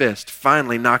with his fist,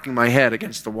 finally knocking my head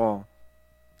against the wall.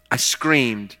 I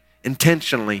screamed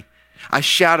intentionally. I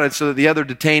shouted so that the other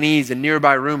detainees in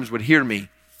nearby rooms would hear me.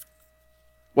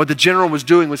 What the general was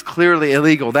doing was clearly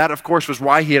illegal. That, of course, was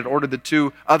why he had ordered the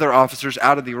 2 other officers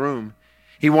out of the room.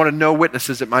 He wanted no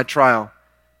witnesses at my trial.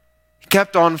 He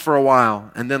kept on for a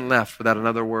while and then left without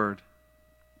another word.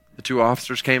 The 2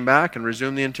 officers came back and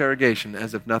resumed the interrogation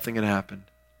as if nothing had happened.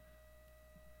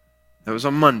 That was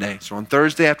on Monday. So on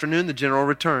Thursday afternoon, the general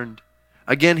returned.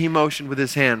 Again, he motioned with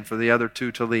his hand for the other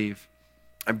 2 to leave.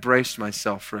 I braced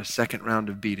myself for a second round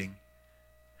of beating.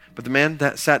 But the man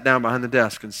sat down behind the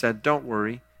desk and said, Don't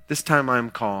worry. This time I am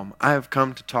calm. I have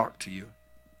come to talk to you.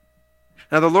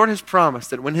 Now the Lord has promised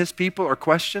that when his people are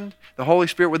questioned, the Holy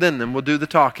Spirit within them will do the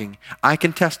talking. I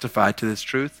can testify to this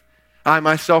truth. I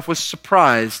myself was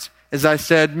surprised as I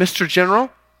said, Mr. General,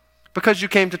 because you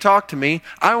came to talk to me,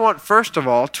 I want first of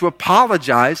all to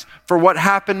apologize for what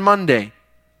happened Monday.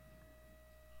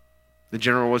 The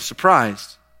general was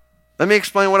surprised. Let me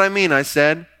explain what I mean, I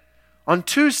said. On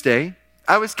Tuesday,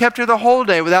 I was kept here the whole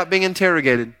day without being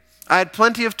interrogated. I had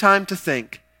plenty of time to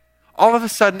think. All of a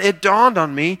sudden, it dawned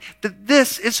on me that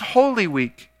this is Holy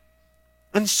Week.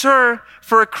 And sir,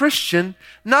 for a Christian,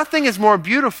 nothing is more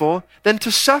beautiful than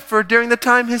to suffer during the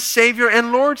time his Savior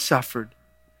and Lord suffered.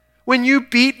 When you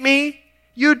beat me,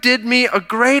 you did me a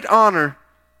great honor.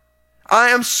 I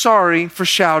am sorry for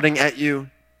shouting at you.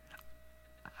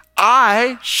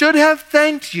 I should have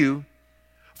thanked you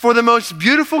for the most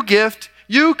beautiful gift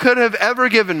you could have ever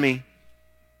given me.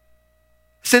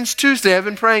 Since Tuesday, I've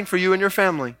been praying for you and your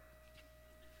family.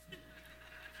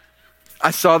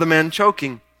 I saw the man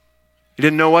choking. He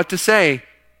didn't know what to say.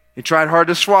 He tried hard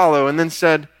to swallow and then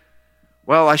said,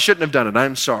 Well, I shouldn't have done it.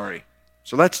 I'm sorry.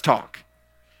 So let's talk.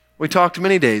 We talked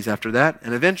many days after that,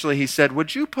 and eventually he said,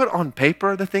 Would you put on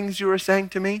paper the things you were saying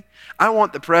to me? I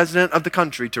want the president of the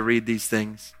country to read these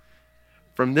things.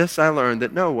 From this I learned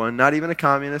that no one, not even a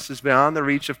communist, is beyond the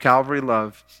reach of Calvary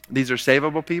love. These are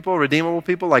savable people, redeemable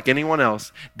people like anyone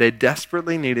else. They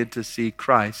desperately needed to see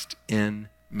Christ in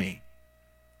me.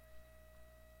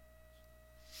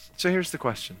 So here's the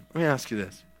question. Let me ask you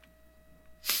this.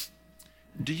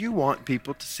 Do you want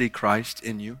people to see Christ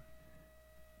in you?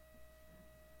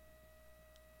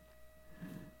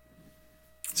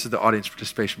 This is the audience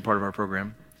participation part of our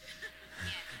program.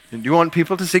 Do you want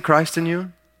people to see Christ in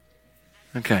you?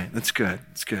 Okay, that's good.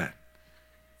 That's good.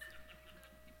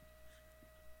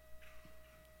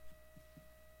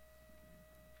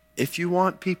 if you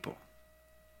want people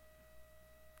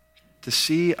to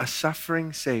see a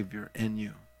suffering Savior in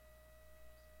you,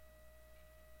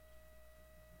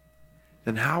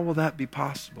 then how will that be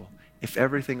possible if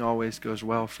everything always goes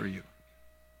well for you?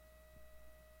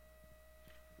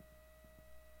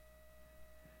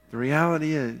 The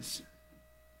reality is,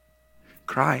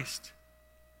 Christ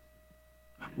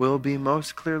will be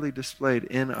most clearly displayed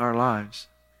in our lives,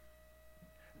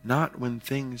 not when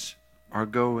things are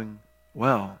going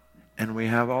well and we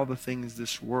have all the things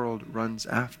this world runs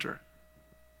after.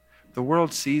 The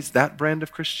world sees that brand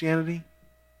of Christianity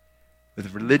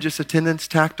with religious attendance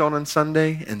tacked on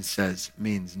Sunday and says,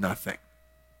 means nothing.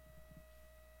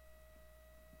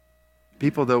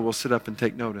 People, though, will sit up and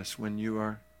take notice when you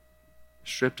are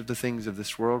stripped of the things of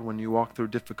this world, when you walk through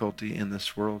difficulty in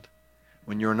this world,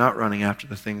 when you're not running after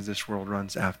the things this world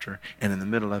runs after, and in the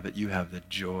middle of it you have the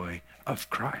joy of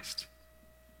Christ.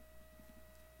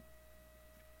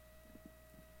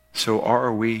 So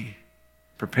are we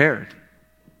prepared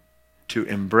to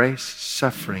embrace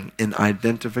suffering in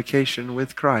identification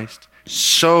with Christ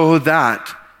so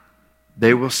that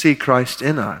they will see Christ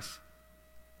in us?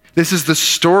 This is the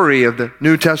story of the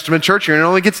New Testament church here, and it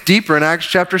only gets deeper in Acts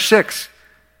chapter 6.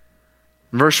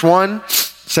 Verse 1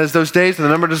 says, those days when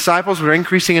the number of disciples were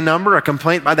increasing in number, a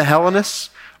complaint by the Hellenists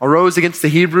arose against the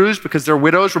Hebrews because their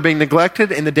widows were being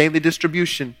neglected in the daily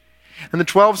distribution. And the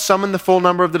 12 summoned the full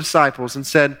number of the disciples and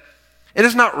said, it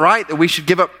is not right that we should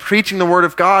give up preaching the word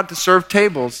of God to serve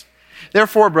tables.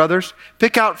 Therefore, brothers,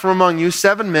 pick out from among you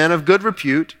 7 men of good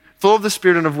repute, full of the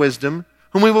Spirit and of wisdom,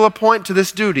 whom we will appoint to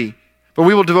this duty. But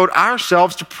we will devote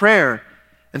ourselves to prayer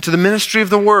and to the ministry of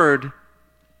the word. And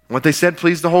what they said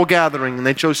pleased the whole gathering. And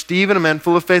they chose Stephen, a man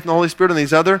full of faith in the Holy Spirit, and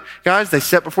these other guys they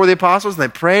set before the apostles, and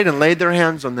they prayed and laid their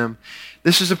hands on them.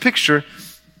 This is a picture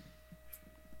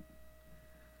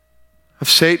of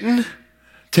Satan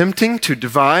attempting to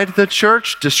divide the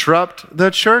church, disrupt the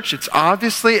church. It's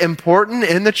obviously important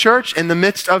in the church, in the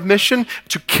midst of mission,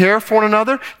 to care for one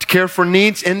another, to care for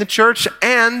needs in the church,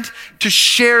 and to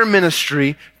share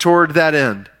ministry toward that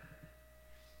end.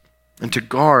 And to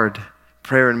guard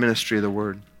prayer and ministry of the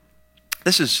word.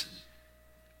 This is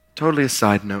totally a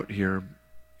side note here.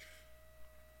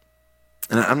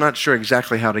 And I'm not sure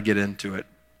exactly how to get into it.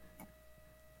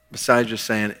 Besides just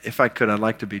saying, if I could, I'd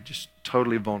like to be just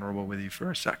totally vulnerable with you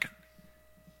for a second.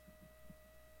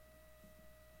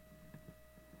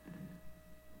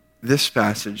 This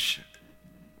passage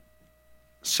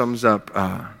sums up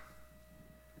a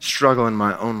struggle in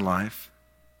my own life,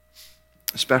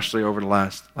 especially over the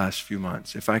last few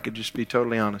months. If I could just be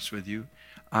totally honest with you,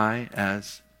 I,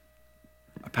 as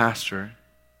a pastor,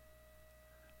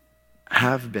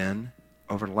 have been,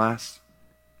 over the last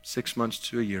 6 months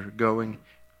to a year, going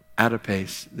at a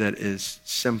pace that is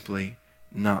simply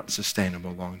not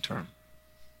sustainable long term.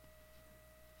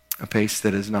 A pace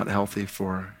that is not healthy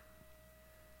for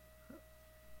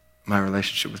my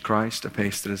relationship with Christ, a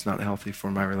pace that is not healthy for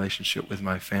my relationship with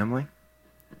my family,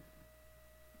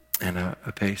 and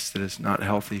a pace that is not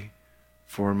healthy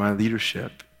for my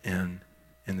leadership in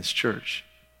this church.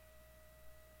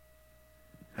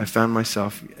 I found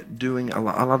myself doing a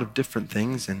lot of different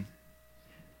things, and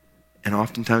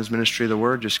oftentimes ministry of the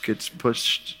word just gets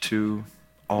pushed to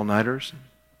all-nighters.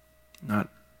 Not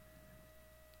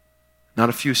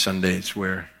a few Sundays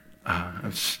where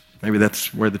maybe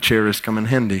that's where the chair is coming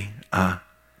handy,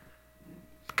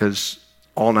 because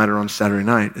all-nighter on Saturday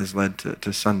night is led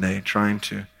to Sunday, trying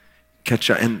to catch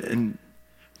up. And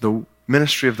the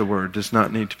ministry of the word does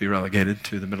not need to be relegated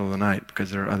to the middle of the night,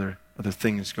 because there are other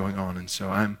things going on. And so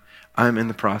I'm in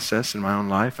the process in my own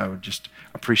life. I would just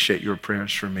appreciate your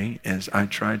prayers for me as I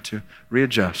try to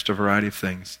readjust a variety of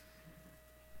things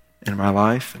in my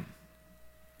life, and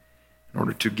in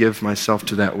order to give myself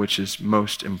to that which is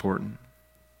most important.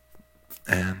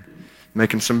 And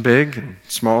making some big and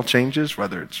small changes,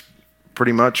 whether it's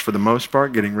pretty much for the most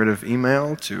part getting rid of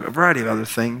email to a variety of other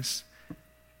things.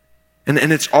 And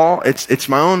it's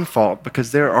my own fault,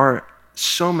 because there are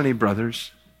so many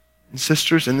brothers and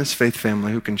sisters in this faith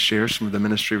family who can share some of the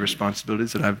ministry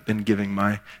responsibilities that I've been giving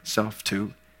myself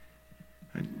to.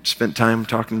 I spent time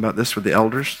talking about this with the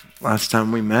elders last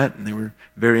time we met, and they were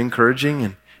very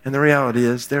encouraging. And the reality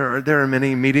is there are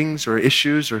many meetings or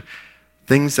issues or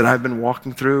things that I've been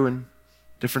walking through in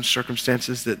different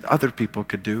circumstances that other people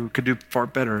could do far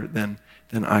better than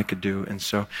I could do. And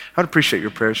so I'd appreciate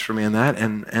your prayers for me in that,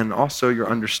 and also your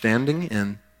understanding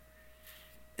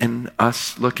and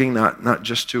us looking not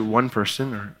just to one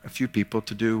person or a few people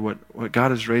to do what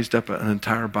God has raised up an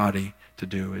entire body to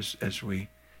do as we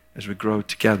grow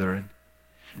together.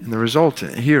 And the result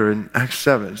here in Acts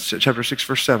 7, chapter 6,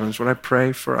 verse 7 is what I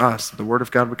pray for us. The word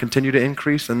of God would continue to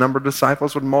increase. The number of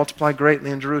disciples would multiply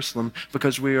greatly in Jerusalem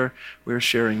because we are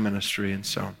sharing ministry. And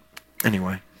so,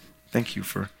 anyway, thank you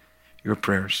for your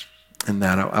prayers. And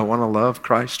that I want to love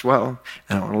Christ well,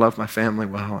 and I want to love my family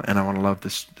well, and I want to love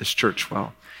this church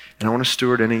well. And I want to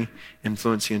steward any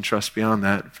influence and trust beyond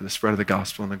that for the spread of the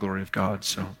gospel and the glory of God.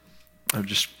 So I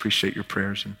just appreciate your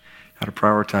prayers and how to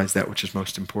prioritize that which is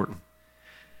most important.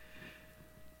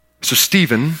 So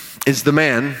Stephen is the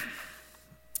man.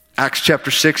 Acts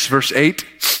chapter 6, verse 8.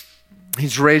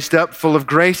 He's raised up full of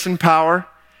grace and power,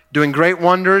 doing great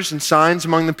wonders and signs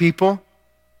among the people.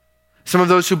 Some of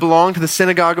those who belonged to the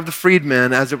synagogue of the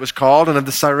freedmen, as it was called, and of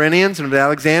the Cyrenians and of the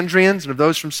Alexandrians and of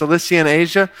those from Cilicia and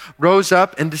Asia, rose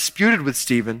up and disputed with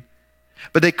Stephen.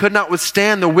 But they could not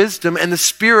withstand the wisdom and the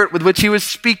spirit with which he was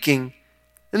speaking.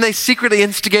 Then they secretly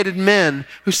instigated men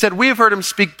who said, "We have heard him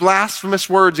speak blasphemous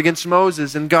words against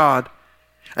Moses and God."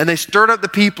 And they stirred up the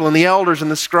people and the elders and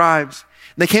the scribes.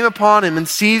 And they came upon him and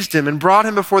seized him and brought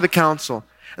him before the council.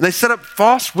 And they set up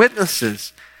false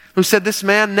witnesses who said, "This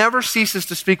man never ceases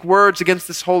to speak words against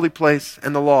this holy place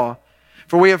and the law.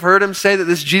 For we have heard him say that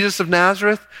this Jesus of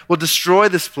Nazareth will destroy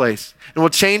this place and will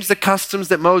change the customs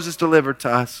that Moses delivered to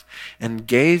us." And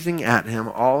gazing at him,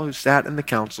 all who sat in the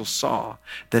council saw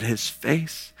that his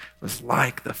face was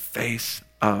like the face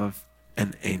of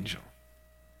an angel.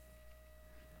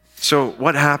 So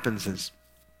what happens is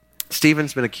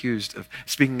Stephen's been accused of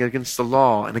speaking against the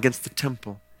law and against the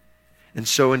temple. And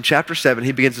so in chapter 7,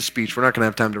 he begins a speech. We're not going to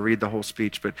have time to read the whole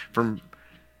speech, but from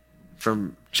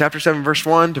chapter 7, verse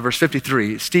 1 to verse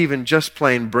 53, Stephen just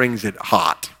plain brings it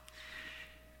hot.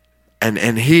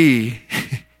 And he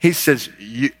says,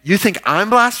 you think I'm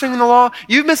blaspheming the law?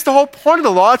 You've missed the whole point of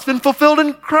the law. It's been fulfilled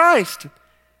in Christ. You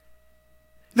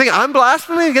think I'm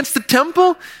blaspheming against the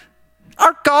temple?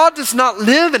 Our God does not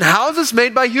live in houses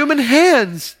made by human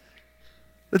hands.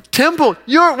 The temple,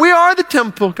 we are the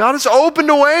temple. God has opened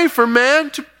a way for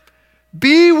man to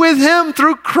be with him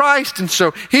through Christ. And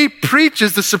so he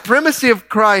preaches the supremacy of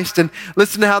Christ. And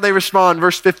listen to how they respond.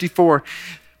 Verse 54.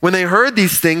 When they heard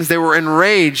these things, they were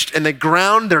enraged and they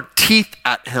ground their teeth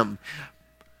at him.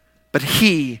 But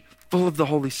he, full of the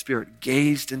Holy Spirit,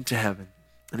 gazed into heaven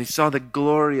and he saw the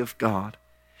glory of God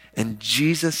and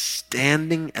Jesus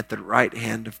standing at the right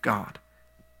hand of God.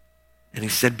 And he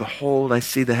said, "Behold, I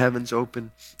see the heavens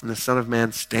open and the Son of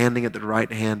Man standing at the right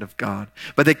hand of God."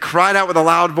 But they cried out with a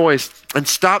loud voice and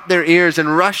stopped their ears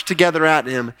and rushed together at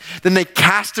him. Then they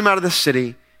cast him out of the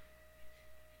city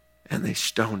and they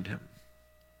stoned him.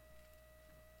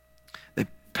 They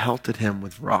pelted him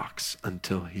with rocks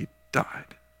until he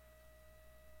died.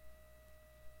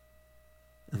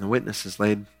 And the witnesses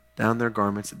laid down their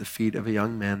garments at the feet of a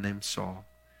young man named Saul.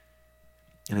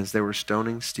 And as they were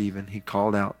stoning Stephen, he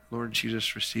called out, "Lord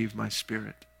Jesus, receive my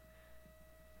spirit."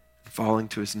 And falling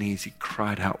to his knees, he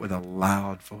cried out with a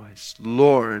loud voice,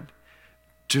 "Lord,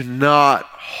 do not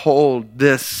hold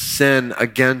this sin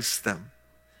against them."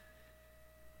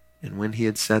 And when he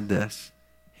had said this,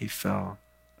 he fell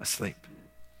asleep.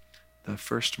 The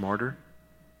first martyr,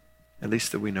 at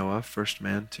least that we know of, first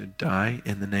man to die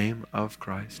in the name of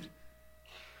Christ.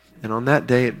 And on that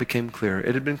day, it became clear.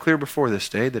 It had been clear before this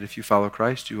day that if you follow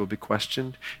Christ, you will be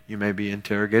questioned. You may be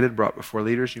interrogated, brought before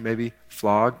leaders. You may be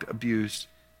flogged, abused.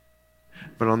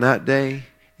 But on that day,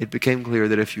 it became clear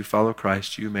that if you follow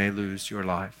Christ, you may lose your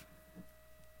life.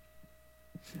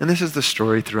 And this is the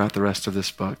story throughout the rest of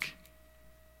this book.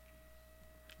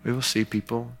 We will see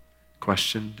people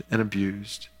questioned and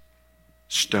abused,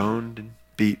 stoned and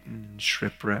beaten and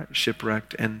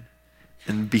shipwrecked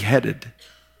and beheaded.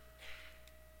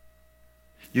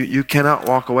 You cannot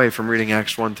walk away from reading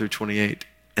Acts 1 through 28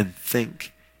 and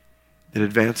think that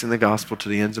advancing the gospel to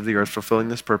the ends of the earth, fulfilling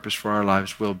this purpose for our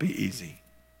lives, will be easy.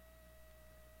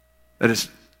 That is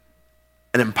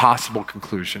an impossible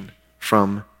conclusion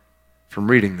from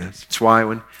reading this. It's why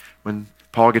when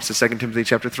Paul gets to 2 Timothy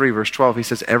chapter 3, verse 12, he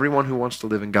says, everyone who wants to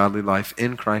live in godly life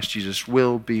in Christ Jesus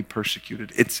will be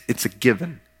persecuted. It's a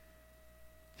given.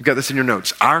 You've got this in your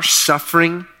notes. Our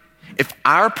suffering, if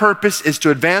our purpose is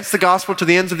to advance the gospel to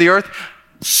the ends of the earth,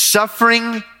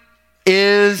 suffering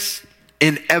is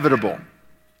inevitable.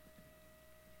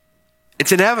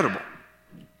 It's inevitable.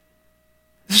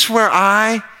 This is where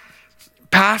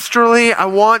pastorally, I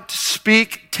want to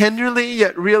speak tenderly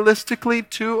yet realistically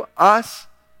to us,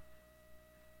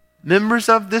 members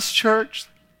of this church.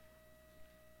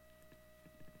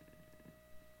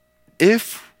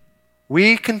 If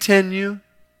we continue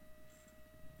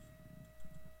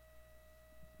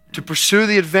to pursue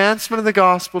the advancement of the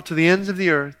gospel to the ends of the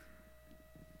earth,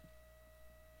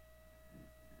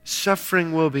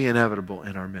 suffering will be inevitable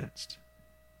in our midst.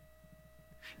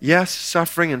 Yes,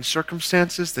 suffering and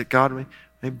circumstances that God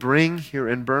may bring here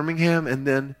in Birmingham. And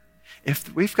then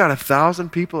if we've got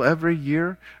 1,000 people every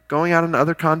year going out in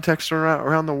other contexts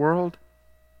around the world,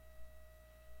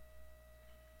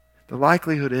 the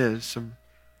likelihood is some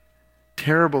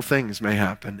terrible things may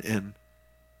happen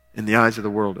in the eyes of the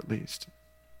world, at least.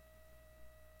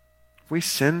 If we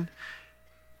send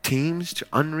teams to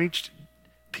unreached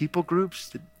people groups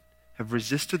that have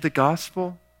resisted the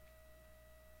gospel,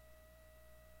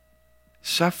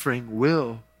 suffering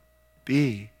will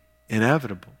be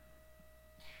inevitable.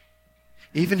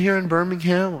 Even here in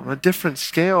Birmingham, on a different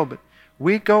scale, but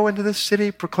we go into the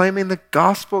city proclaiming the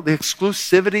gospel, the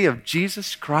exclusivity of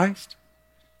Jesus Christ.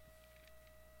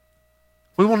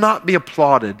 We will not be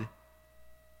applauded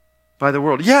by the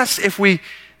world. Yes, if we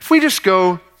just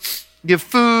go give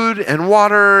food and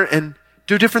water and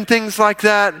do different things like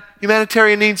that,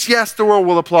 humanitarian needs, yes, the world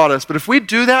will applaud us. But if we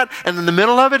do that and in the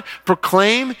middle of it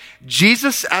proclaim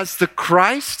Jesus as the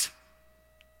Christ,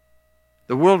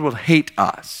 the world will hate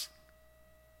us.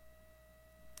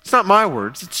 It's not my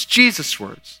words, it's Jesus'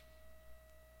 words.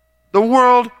 The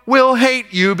world will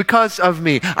hate you because of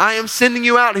me. I am sending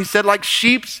you out, he said, like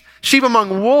sheep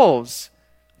among wolves.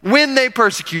 When they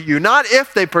persecute you, not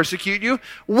if they persecute you,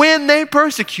 when they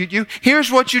persecute you,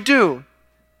 here's what you do.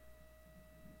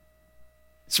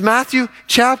 It's Matthew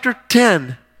chapter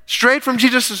 10, straight from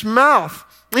Jesus' mouth.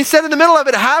 He said in the middle of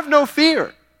it, have no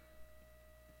fear.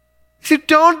 He said,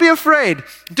 don't be afraid.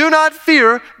 Do not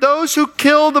fear those who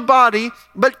kill the body,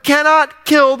 but cannot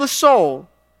kill the soul.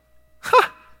 Huh.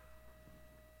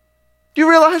 Do you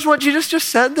realize what Jesus just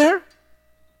said there?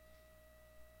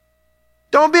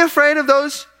 Don't be afraid of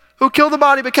those who kill the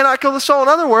body, but cannot kill the soul. In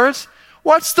other words,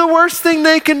 what's the worst thing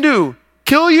they can do?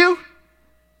 Kill you?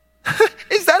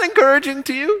 Is that encouraging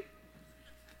to you?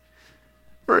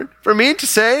 For me to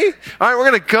say, all right, we're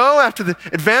going to go after the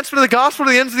advancement of the gospel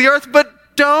to the ends of the earth, but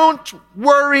don't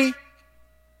worry.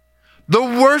 The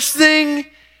worst thing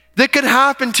that could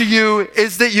happen to you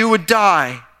is that you would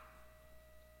die.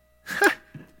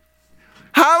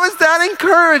 How is that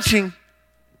encouraging?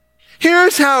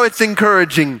 Here's how it's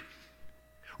encouraging.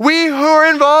 We who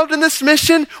are involved in this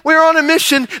mission, we're on a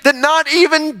mission that not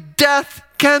even death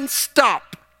can stop.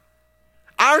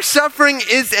 Our suffering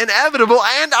is inevitable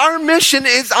and our mission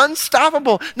is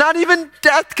unstoppable. Not even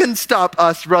death can stop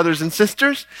us, brothers and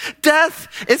sisters. Death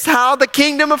is how the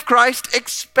kingdom of Christ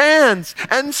expands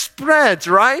and spreads,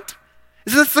 right?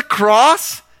 Isn't this the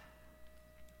cross?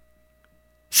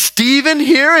 Stephen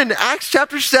here in Acts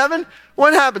chapter 7,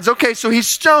 what happens? Okay, so he's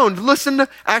stoned. Listen to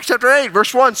Acts chapter 8,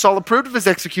 verse 1. Saul approved of his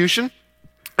execution,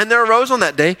 and there arose on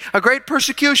that day a great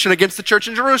persecution against the church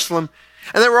in Jerusalem,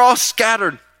 and they were all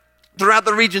scattered throughout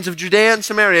the regions of Judea and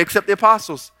Samaria, except the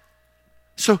apostles.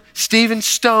 So Stephen's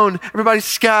stoned, everybody's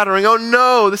scattering. Oh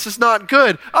no, this is not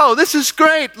good. Oh, this is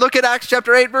great. Look at Acts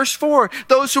chapter 8, verse 4.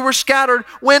 Those who were scattered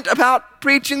went about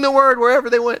preaching the word wherever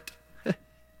they went.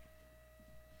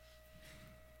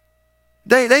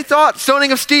 They thought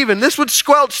stoning of Stephen, this would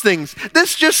squelch things.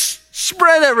 This just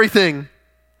spread everything.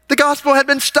 The gospel had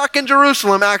been stuck in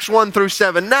Jerusalem, Acts 1 through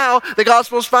 7. Now, the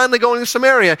gospel is finally going to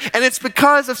Samaria. And it's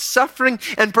because of suffering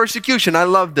and persecution. I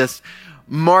love this.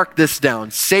 Mark this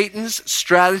down. Satan's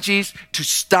strategies to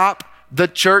stop the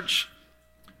church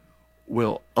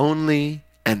will only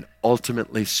and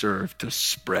ultimately serve to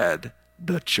spread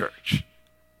the church.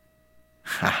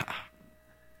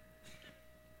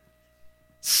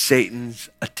 Satan's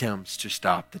attempts to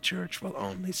stop the church will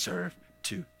only serve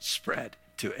to spread,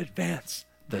 to advance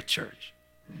the church.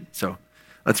 So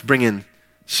let's bring in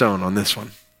Sohn on this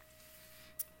one.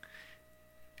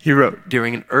 He wrote,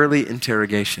 during an early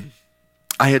interrogation,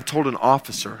 I had told an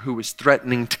officer who was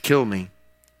threatening to kill me,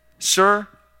 "Sir,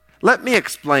 let me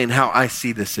explain how I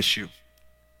see this issue.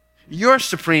 Your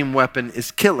supreme weapon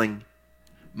is killing.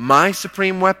 My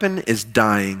supreme weapon is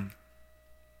dying.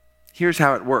 Here's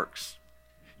how it works.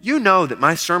 You know that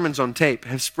my sermons on tape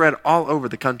have spread all over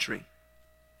the country.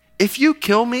 If you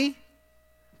kill me,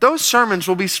 those sermons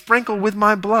will be sprinkled with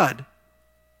my blood.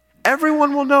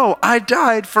 Everyone will know I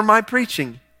died for my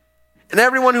preaching. And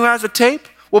everyone who has a tape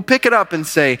will pick it up and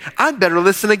say, I'd better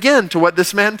listen again to what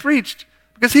this man preached,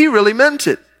 because he really meant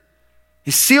it. He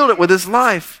sealed it with his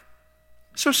life.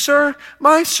 So, sir,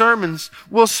 my sermons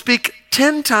will speak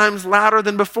 10 times louder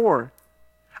than before.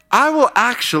 I will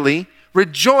actually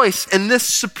rejoice in this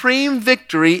supreme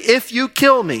victory if you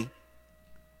kill me."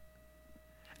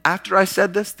 After I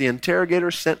said this, the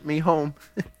interrogator sent me home.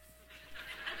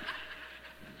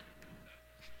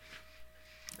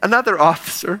 Another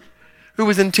officer who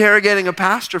was interrogating a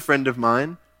pastor friend of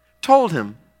mine told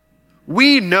him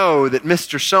We know that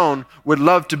Mr. Sohn would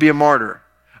love to be a martyr,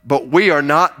 but we are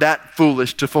not that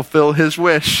foolish to fulfill his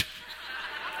wish.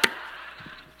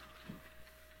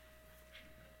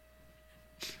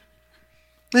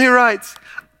 He writes,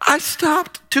 I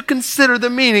stopped to consider the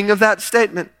meaning of that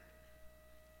statement.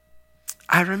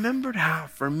 I remembered how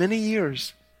for many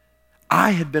years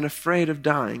I had been afraid of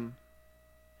dying.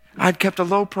 I had kept a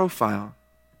low profile.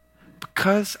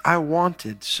 Because I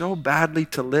wanted so badly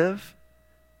to live,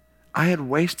 I had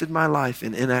wasted my life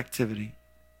in inactivity.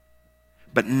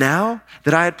 But now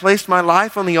that I had placed my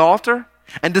life on the altar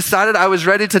and decided I was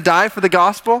ready to die for the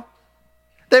gospel,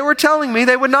 they were telling me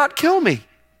they would not kill me.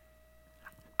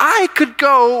 I could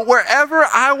go wherever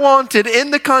I wanted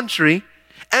in the country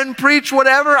and preach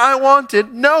whatever I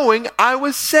wanted, knowing I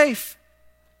was safe.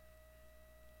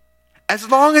 As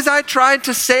long as I tried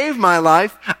to save my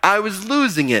life, I was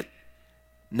losing it.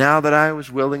 Now that I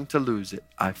was willing to lose it,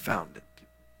 I found it.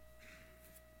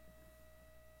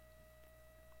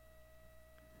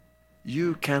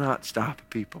 You cannot stop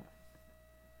people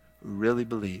who really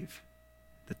believe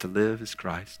that to live is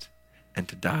Christ and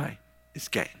to die is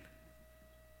gain.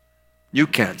 You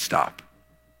can't stop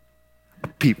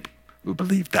people who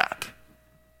believe that.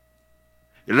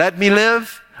 You let me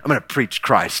live, I'm going to preach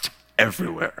Christ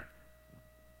everywhere.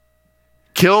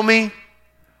 Kill me,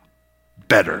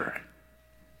 better.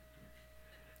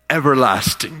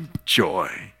 Everlasting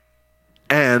joy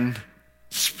and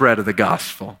spread of the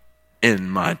gospel in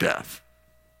my death.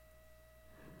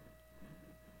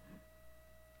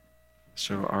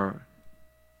 So are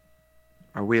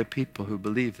we a people who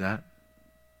believe that?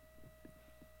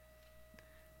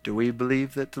 Do we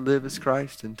believe that to live is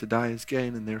Christ and to die is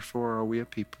gain, and therefore are we a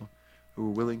people who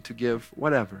are willing to give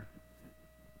whatever?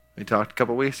 We talked a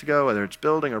couple weeks ago, whether it's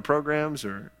building or programs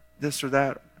or this or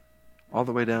that, all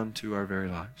the way down to our very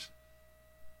lives.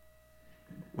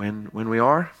 When we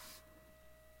are,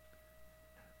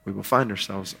 we will find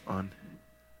ourselves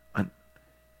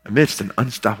amidst an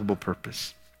unstoppable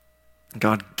purpose.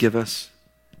 God, give us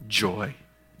joy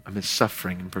amidst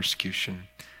suffering and persecution.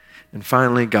 And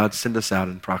finally, God, send us out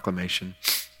in proclamation.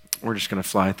 We're just going to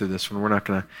fly through this one. We're not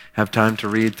going to have time to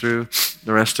read through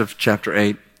the rest of chapter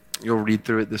 8. You'll read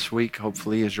through it this week,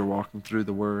 hopefully, as you're walking through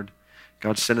the Word.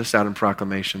 God, send us out in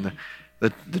proclamation.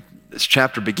 This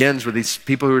chapter begins with these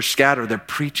people who are scattered. They're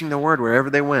preaching the Word wherever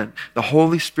they went. The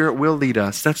Holy Spirit will lead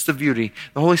us. That's the beauty.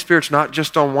 The Holy Spirit's not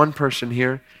just on one person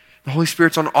here. The Holy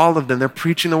Spirit's on all of them. They're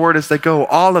preaching the Word as they go.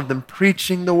 All of them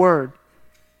preaching the Word.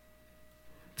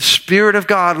 The Spirit of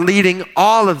God leading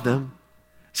all of them.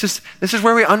 This is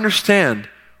where we understand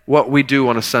what we do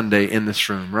on a Sunday in this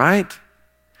room, right?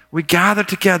 We gather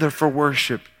together for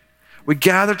worship. We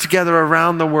gather together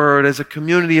around the Word as a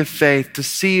community of faith to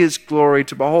see His glory,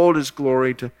 to behold His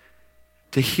glory, to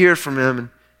hear from Him and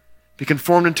be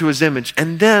conformed into His image.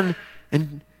 And then,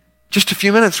 in just a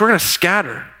few minutes, we're going to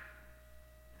scatter.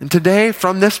 And today,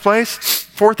 from this place,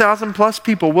 4,000 plus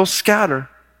people will scatter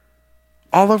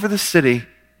all over the city.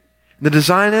 The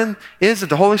design is that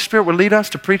the Holy Spirit will lead us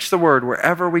to preach the Word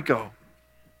wherever we go.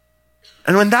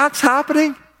 And when that's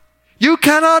happening, you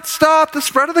cannot stop the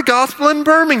spread of the gospel in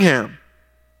Birmingham.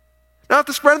 Now, if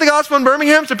the spread of the gospel in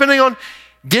Birmingham is depending on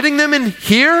getting them in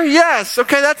here, yes,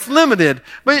 okay, that's limited.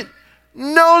 But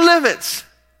no limits.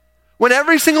 When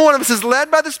every single one of us is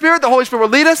led by the Spirit, the Holy Spirit will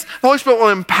lead us. The Holy Spirit will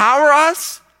empower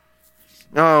us.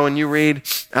 Oh, when you read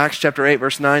Acts chapter 8,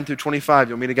 verse 9 through 25,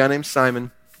 you'll meet a guy named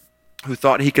Simon who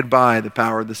thought he could buy the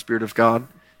power of the Spirit of God,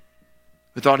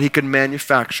 who thought he could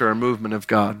manufacture a movement of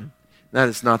God. That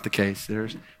is not the case.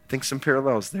 There's, I think, some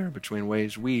parallels there between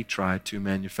ways we try to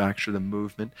manufacture the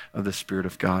movement of the Spirit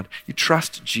of God. You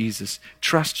trust Jesus.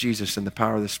 Trust Jesus, and the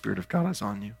power of the Spirit of God is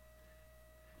on you.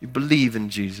 You believe in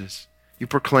Jesus. You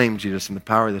proclaim Jesus, and the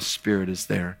power of the Spirit is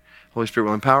there. The Holy Spirit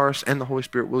will empower us, and the Holy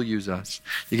Spirit will use us.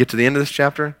 You get to the end of this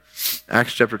chapter,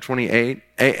 Acts chapter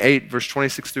 8, verse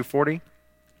 26 through 40.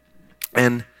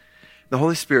 And the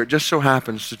Holy Spirit just so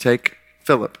happens to take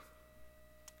Philip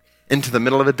into the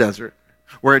middle of a desert,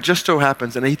 where it just so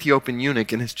happens an Ethiopian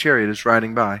eunuch in his chariot is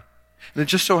riding by. And it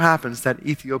just so happens that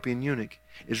Ethiopian eunuch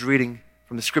is reading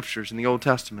from the scriptures in the Old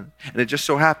Testament. And it just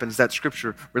so happens that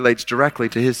scripture relates directly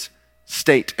to his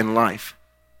state in life.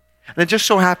 And it just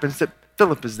so happens that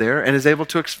Philip is there and is able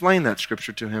to explain that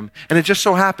scripture to him. And it just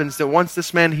so happens that once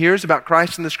this man hears about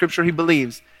Christ in the scripture, he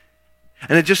believes.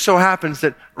 And it just so happens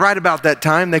that right about that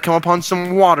time, they come upon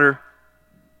some water.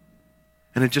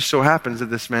 And it just so happens that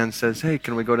this man says, hey,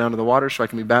 can we go down to the water so I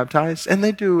can be baptized? And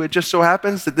they do. It just so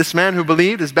happens that this man who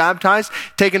believed is baptized,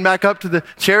 taken back up to the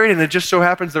chariot, and it just so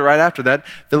happens that right after that,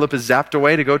 Philip is zapped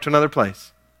away to go to another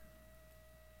place.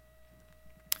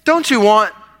 Don't you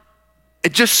want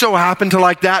it just so happened to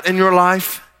like that in your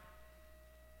life?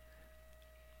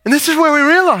 And this is where we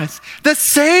realize the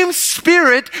same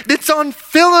Spirit that's on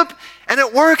Philip and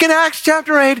at work in Acts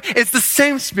chapter 8 is the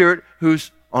same Spirit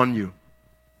who's on you.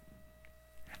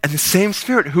 And the same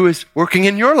Spirit who is working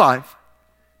in your life.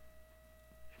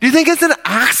 Do you think it's an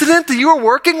accident that you are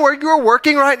working where you are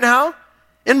working right now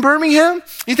in Birmingham?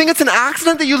 You think it's an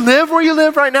accident that you live where you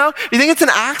live right now? Do you think it's an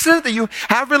accident that you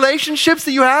have relationships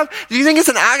that you have? Do you think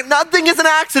it's nothing is an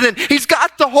accident. He's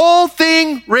got the whole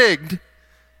thing rigged.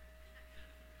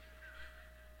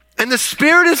 And the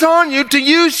Spirit is on you to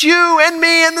use you and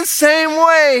me in the same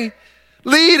way.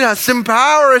 Lead us,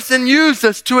 empower us, and use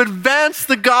us to advance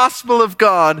the gospel of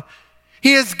God.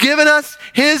 He has given us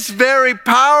His very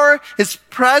power, His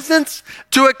presence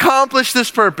to accomplish this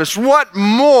purpose. What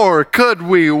more could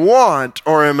we want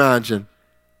or imagine?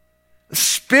 The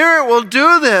Spirit will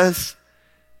do this.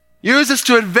 Use us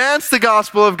to advance the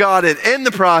gospel of God and in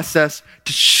the process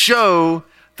to show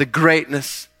the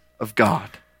greatness of God.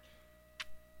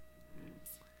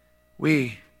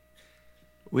 We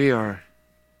are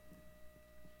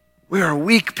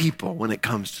weak people when it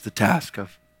comes to the task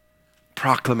of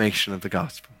proclamation of the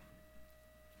gospel.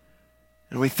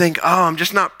 And we think, oh, I'm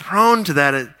just not prone to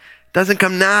that. It doesn't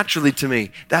come naturally to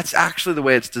me. That's actually the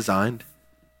way it's designed.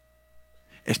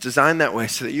 It's designed that way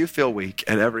so that you feel weak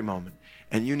at every moment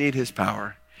and you need His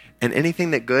power. And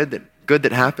anything that good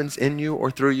that happens in you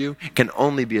or through you can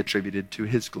only be attributed to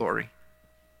His glory.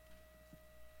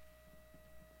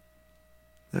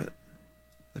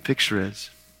 The picture is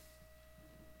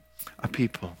a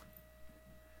people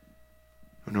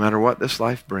who, no matter what this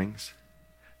life brings,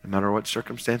 no matter what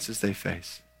circumstances they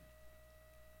face,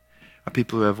 a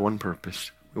people who have one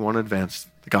purpose. We want to advance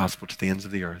the gospel to the ends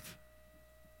of the earth.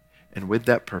 And with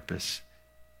that purpose,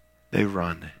 they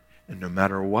run. And no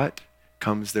matter what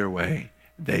comes their way,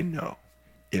 they know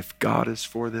if God is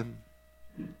for them,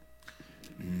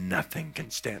 nothing can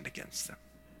stand against them.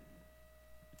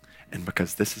 And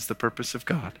because this is the purpose of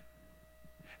God,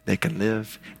 they can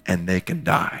live and they can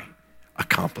die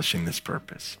accomplishing this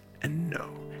purpose and know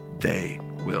they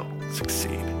will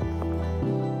succeed.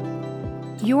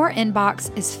 Your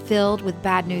inbox is filled with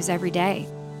bad news every day.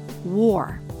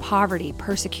 War, poverty,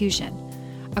 persecution.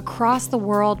 Across the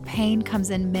world, pain comes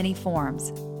in many forms.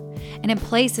 And in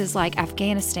places like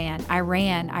Afghanistan,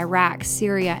 Iran, Iraq,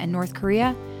 Syria, and North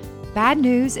Korea, bad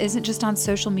news isn't just on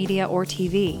social media or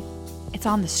TV. It's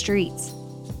on the streets.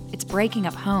 It's breaking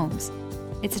up homes.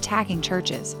 It's attacking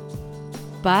churches.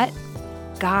 But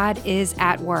God is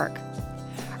at work.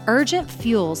 Urgent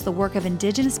fuels the work of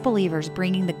indigenous believers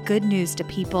bringing the good news to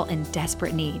people in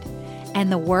desperate need. And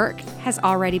the work has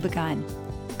already begun.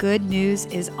 Good news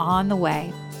is on the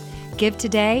way. Give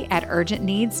today at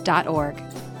urgentneeds.org.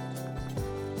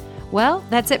 Well,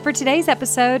 that's it for today's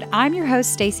episode. I'm your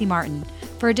host, Stacey Martin.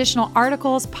 For additional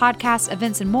articles, podcasts,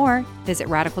 events, and more, visit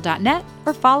radical.net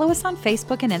or follow us on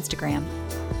Facebook and Instagram.